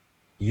 Yes.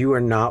 You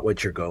are not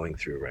what you're going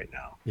through right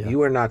now. Yeah.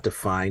 You are not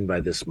defined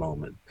by this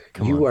moment.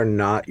 You are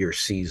not your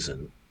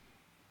season.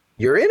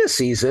 you're in a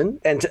season,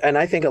 and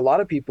I think a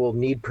lot of people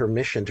need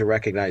permission to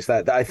recognize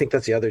that. I think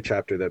that's the other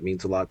chapter that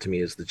means a lot to me,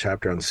 is the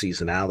chapter on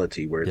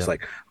seasonality, where it's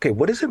like, okay,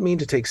 what does it mean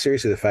to take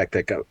seriously the fact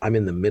that I'm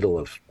in the middle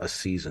of a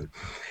season?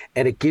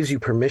 And it gives you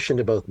permission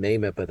to both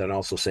name it, but then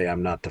also say,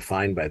 I'm not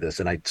defined by this.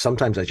 And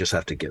sometimes I just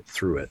have to get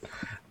through it.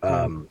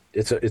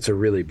 It's a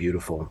really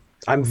beautiful.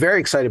 I'm very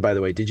excited, by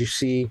the way. Did you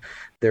see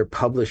they're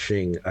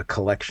publishing a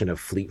collection of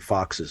Fleet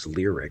Fox's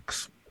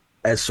lyrics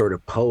as sort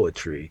of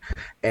poetry,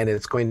 and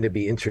it's going to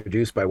be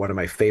introduced by one of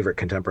my favorite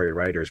contemporary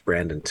writers,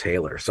 Brandon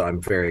Taylor. So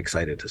I'm very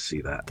excited to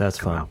see that. That's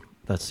fun. Out.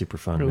 That's super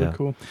fun. Really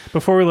cool.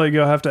 Before we let you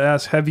go, I have to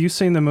ask, have you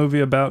seen the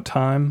movie About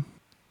Time?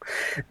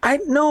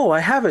 No, I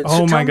haven't.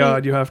 Oh my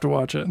God, you have to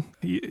watch it.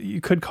 You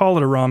could call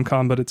it a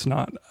rom-com, but it's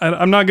not.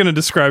 I'm not going to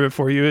describe it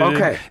for you.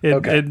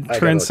 It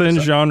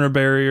transcends genre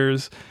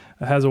barriers.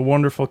 It has a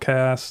wonderful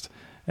cast,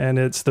 and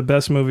it's the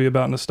best movie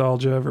about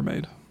nostalgia ever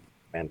made.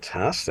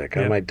 Fantastic.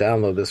 I might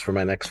download this for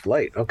my next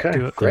flight. Okay,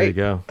 great. There you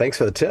go. Thanks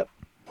for the tip.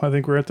 I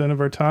think we're at the end of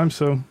our time,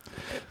 so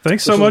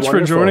thanks so much for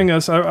joining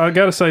us. I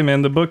got to say,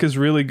 man, the book is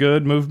really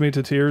good. Moved me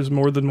to tears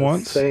more than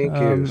once. Thank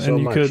you so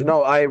much.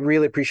 No, I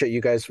really appreciate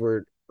you guys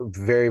were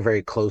very,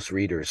 very close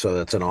readers, so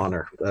that's an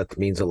honor. That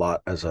means a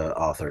lot as an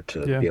author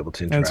to be able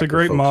to interact. And it's a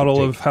great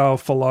model of how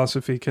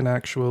philosophy can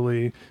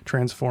actually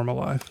transform a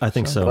life. I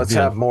think so. Let's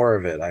have more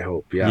of it, I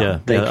hope.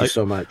 Thank you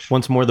so much.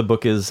 Once more, the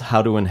book is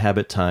How to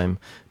Inhabit Time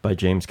by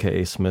James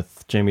K.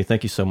 Smith. Jamie,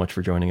 thank you so much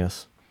for joining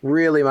us.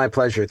 Really my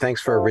pleasure.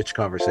 Thanks for a rich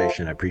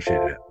conversation. I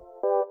appreciate it.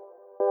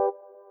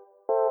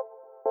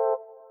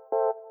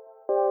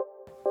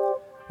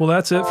 Well,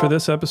 that's it for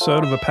this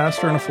episode of A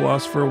Pastor and a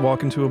Philosopher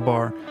Walk Into a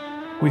Bar.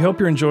 We hope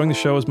you're enjoying the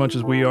show as much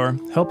as we are.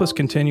 Help us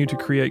continue to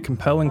create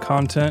compelling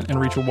content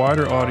and reach a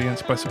wider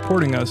audience by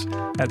supporting us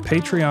at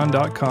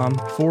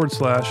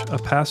patreon.com/A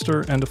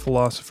Pastor and a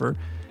Philosopher,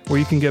 where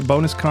you can get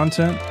bonus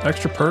content,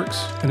 extra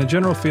perks, and a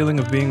general feeling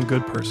of being a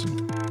good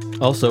person.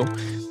 Also,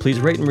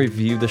 please rate and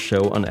review the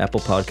show on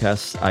Apple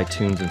Podcasts,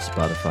 iTunes, and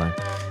Spotify.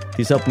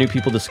 These help new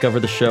people discover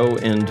the show,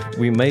 and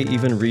we may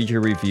even read your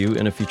review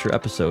in a future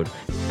episode,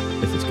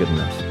 if it's good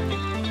enough.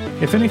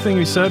 If anything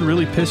we said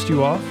really pissed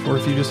you off, or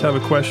if you just have a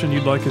question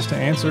you'd like us to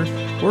answer,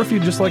 or if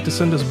you'd just like to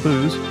send us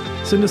booze,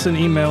 send us an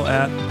email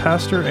at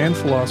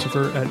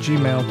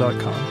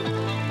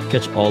pastorandphilosopher@gmail.com.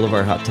 Catch all of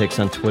our hot takes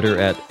on Twitter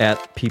at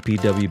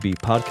PPWB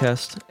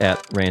Podcast,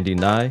 at Randy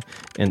Nye,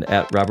 and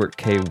at Robert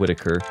K.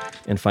 Whitaker,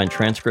 and find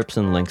transcripts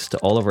and links to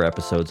all of our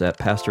episodes at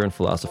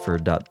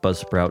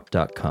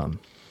pastorandphilosopher.buzzsprout.com.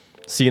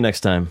 See you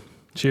next time.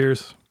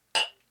 Cheers.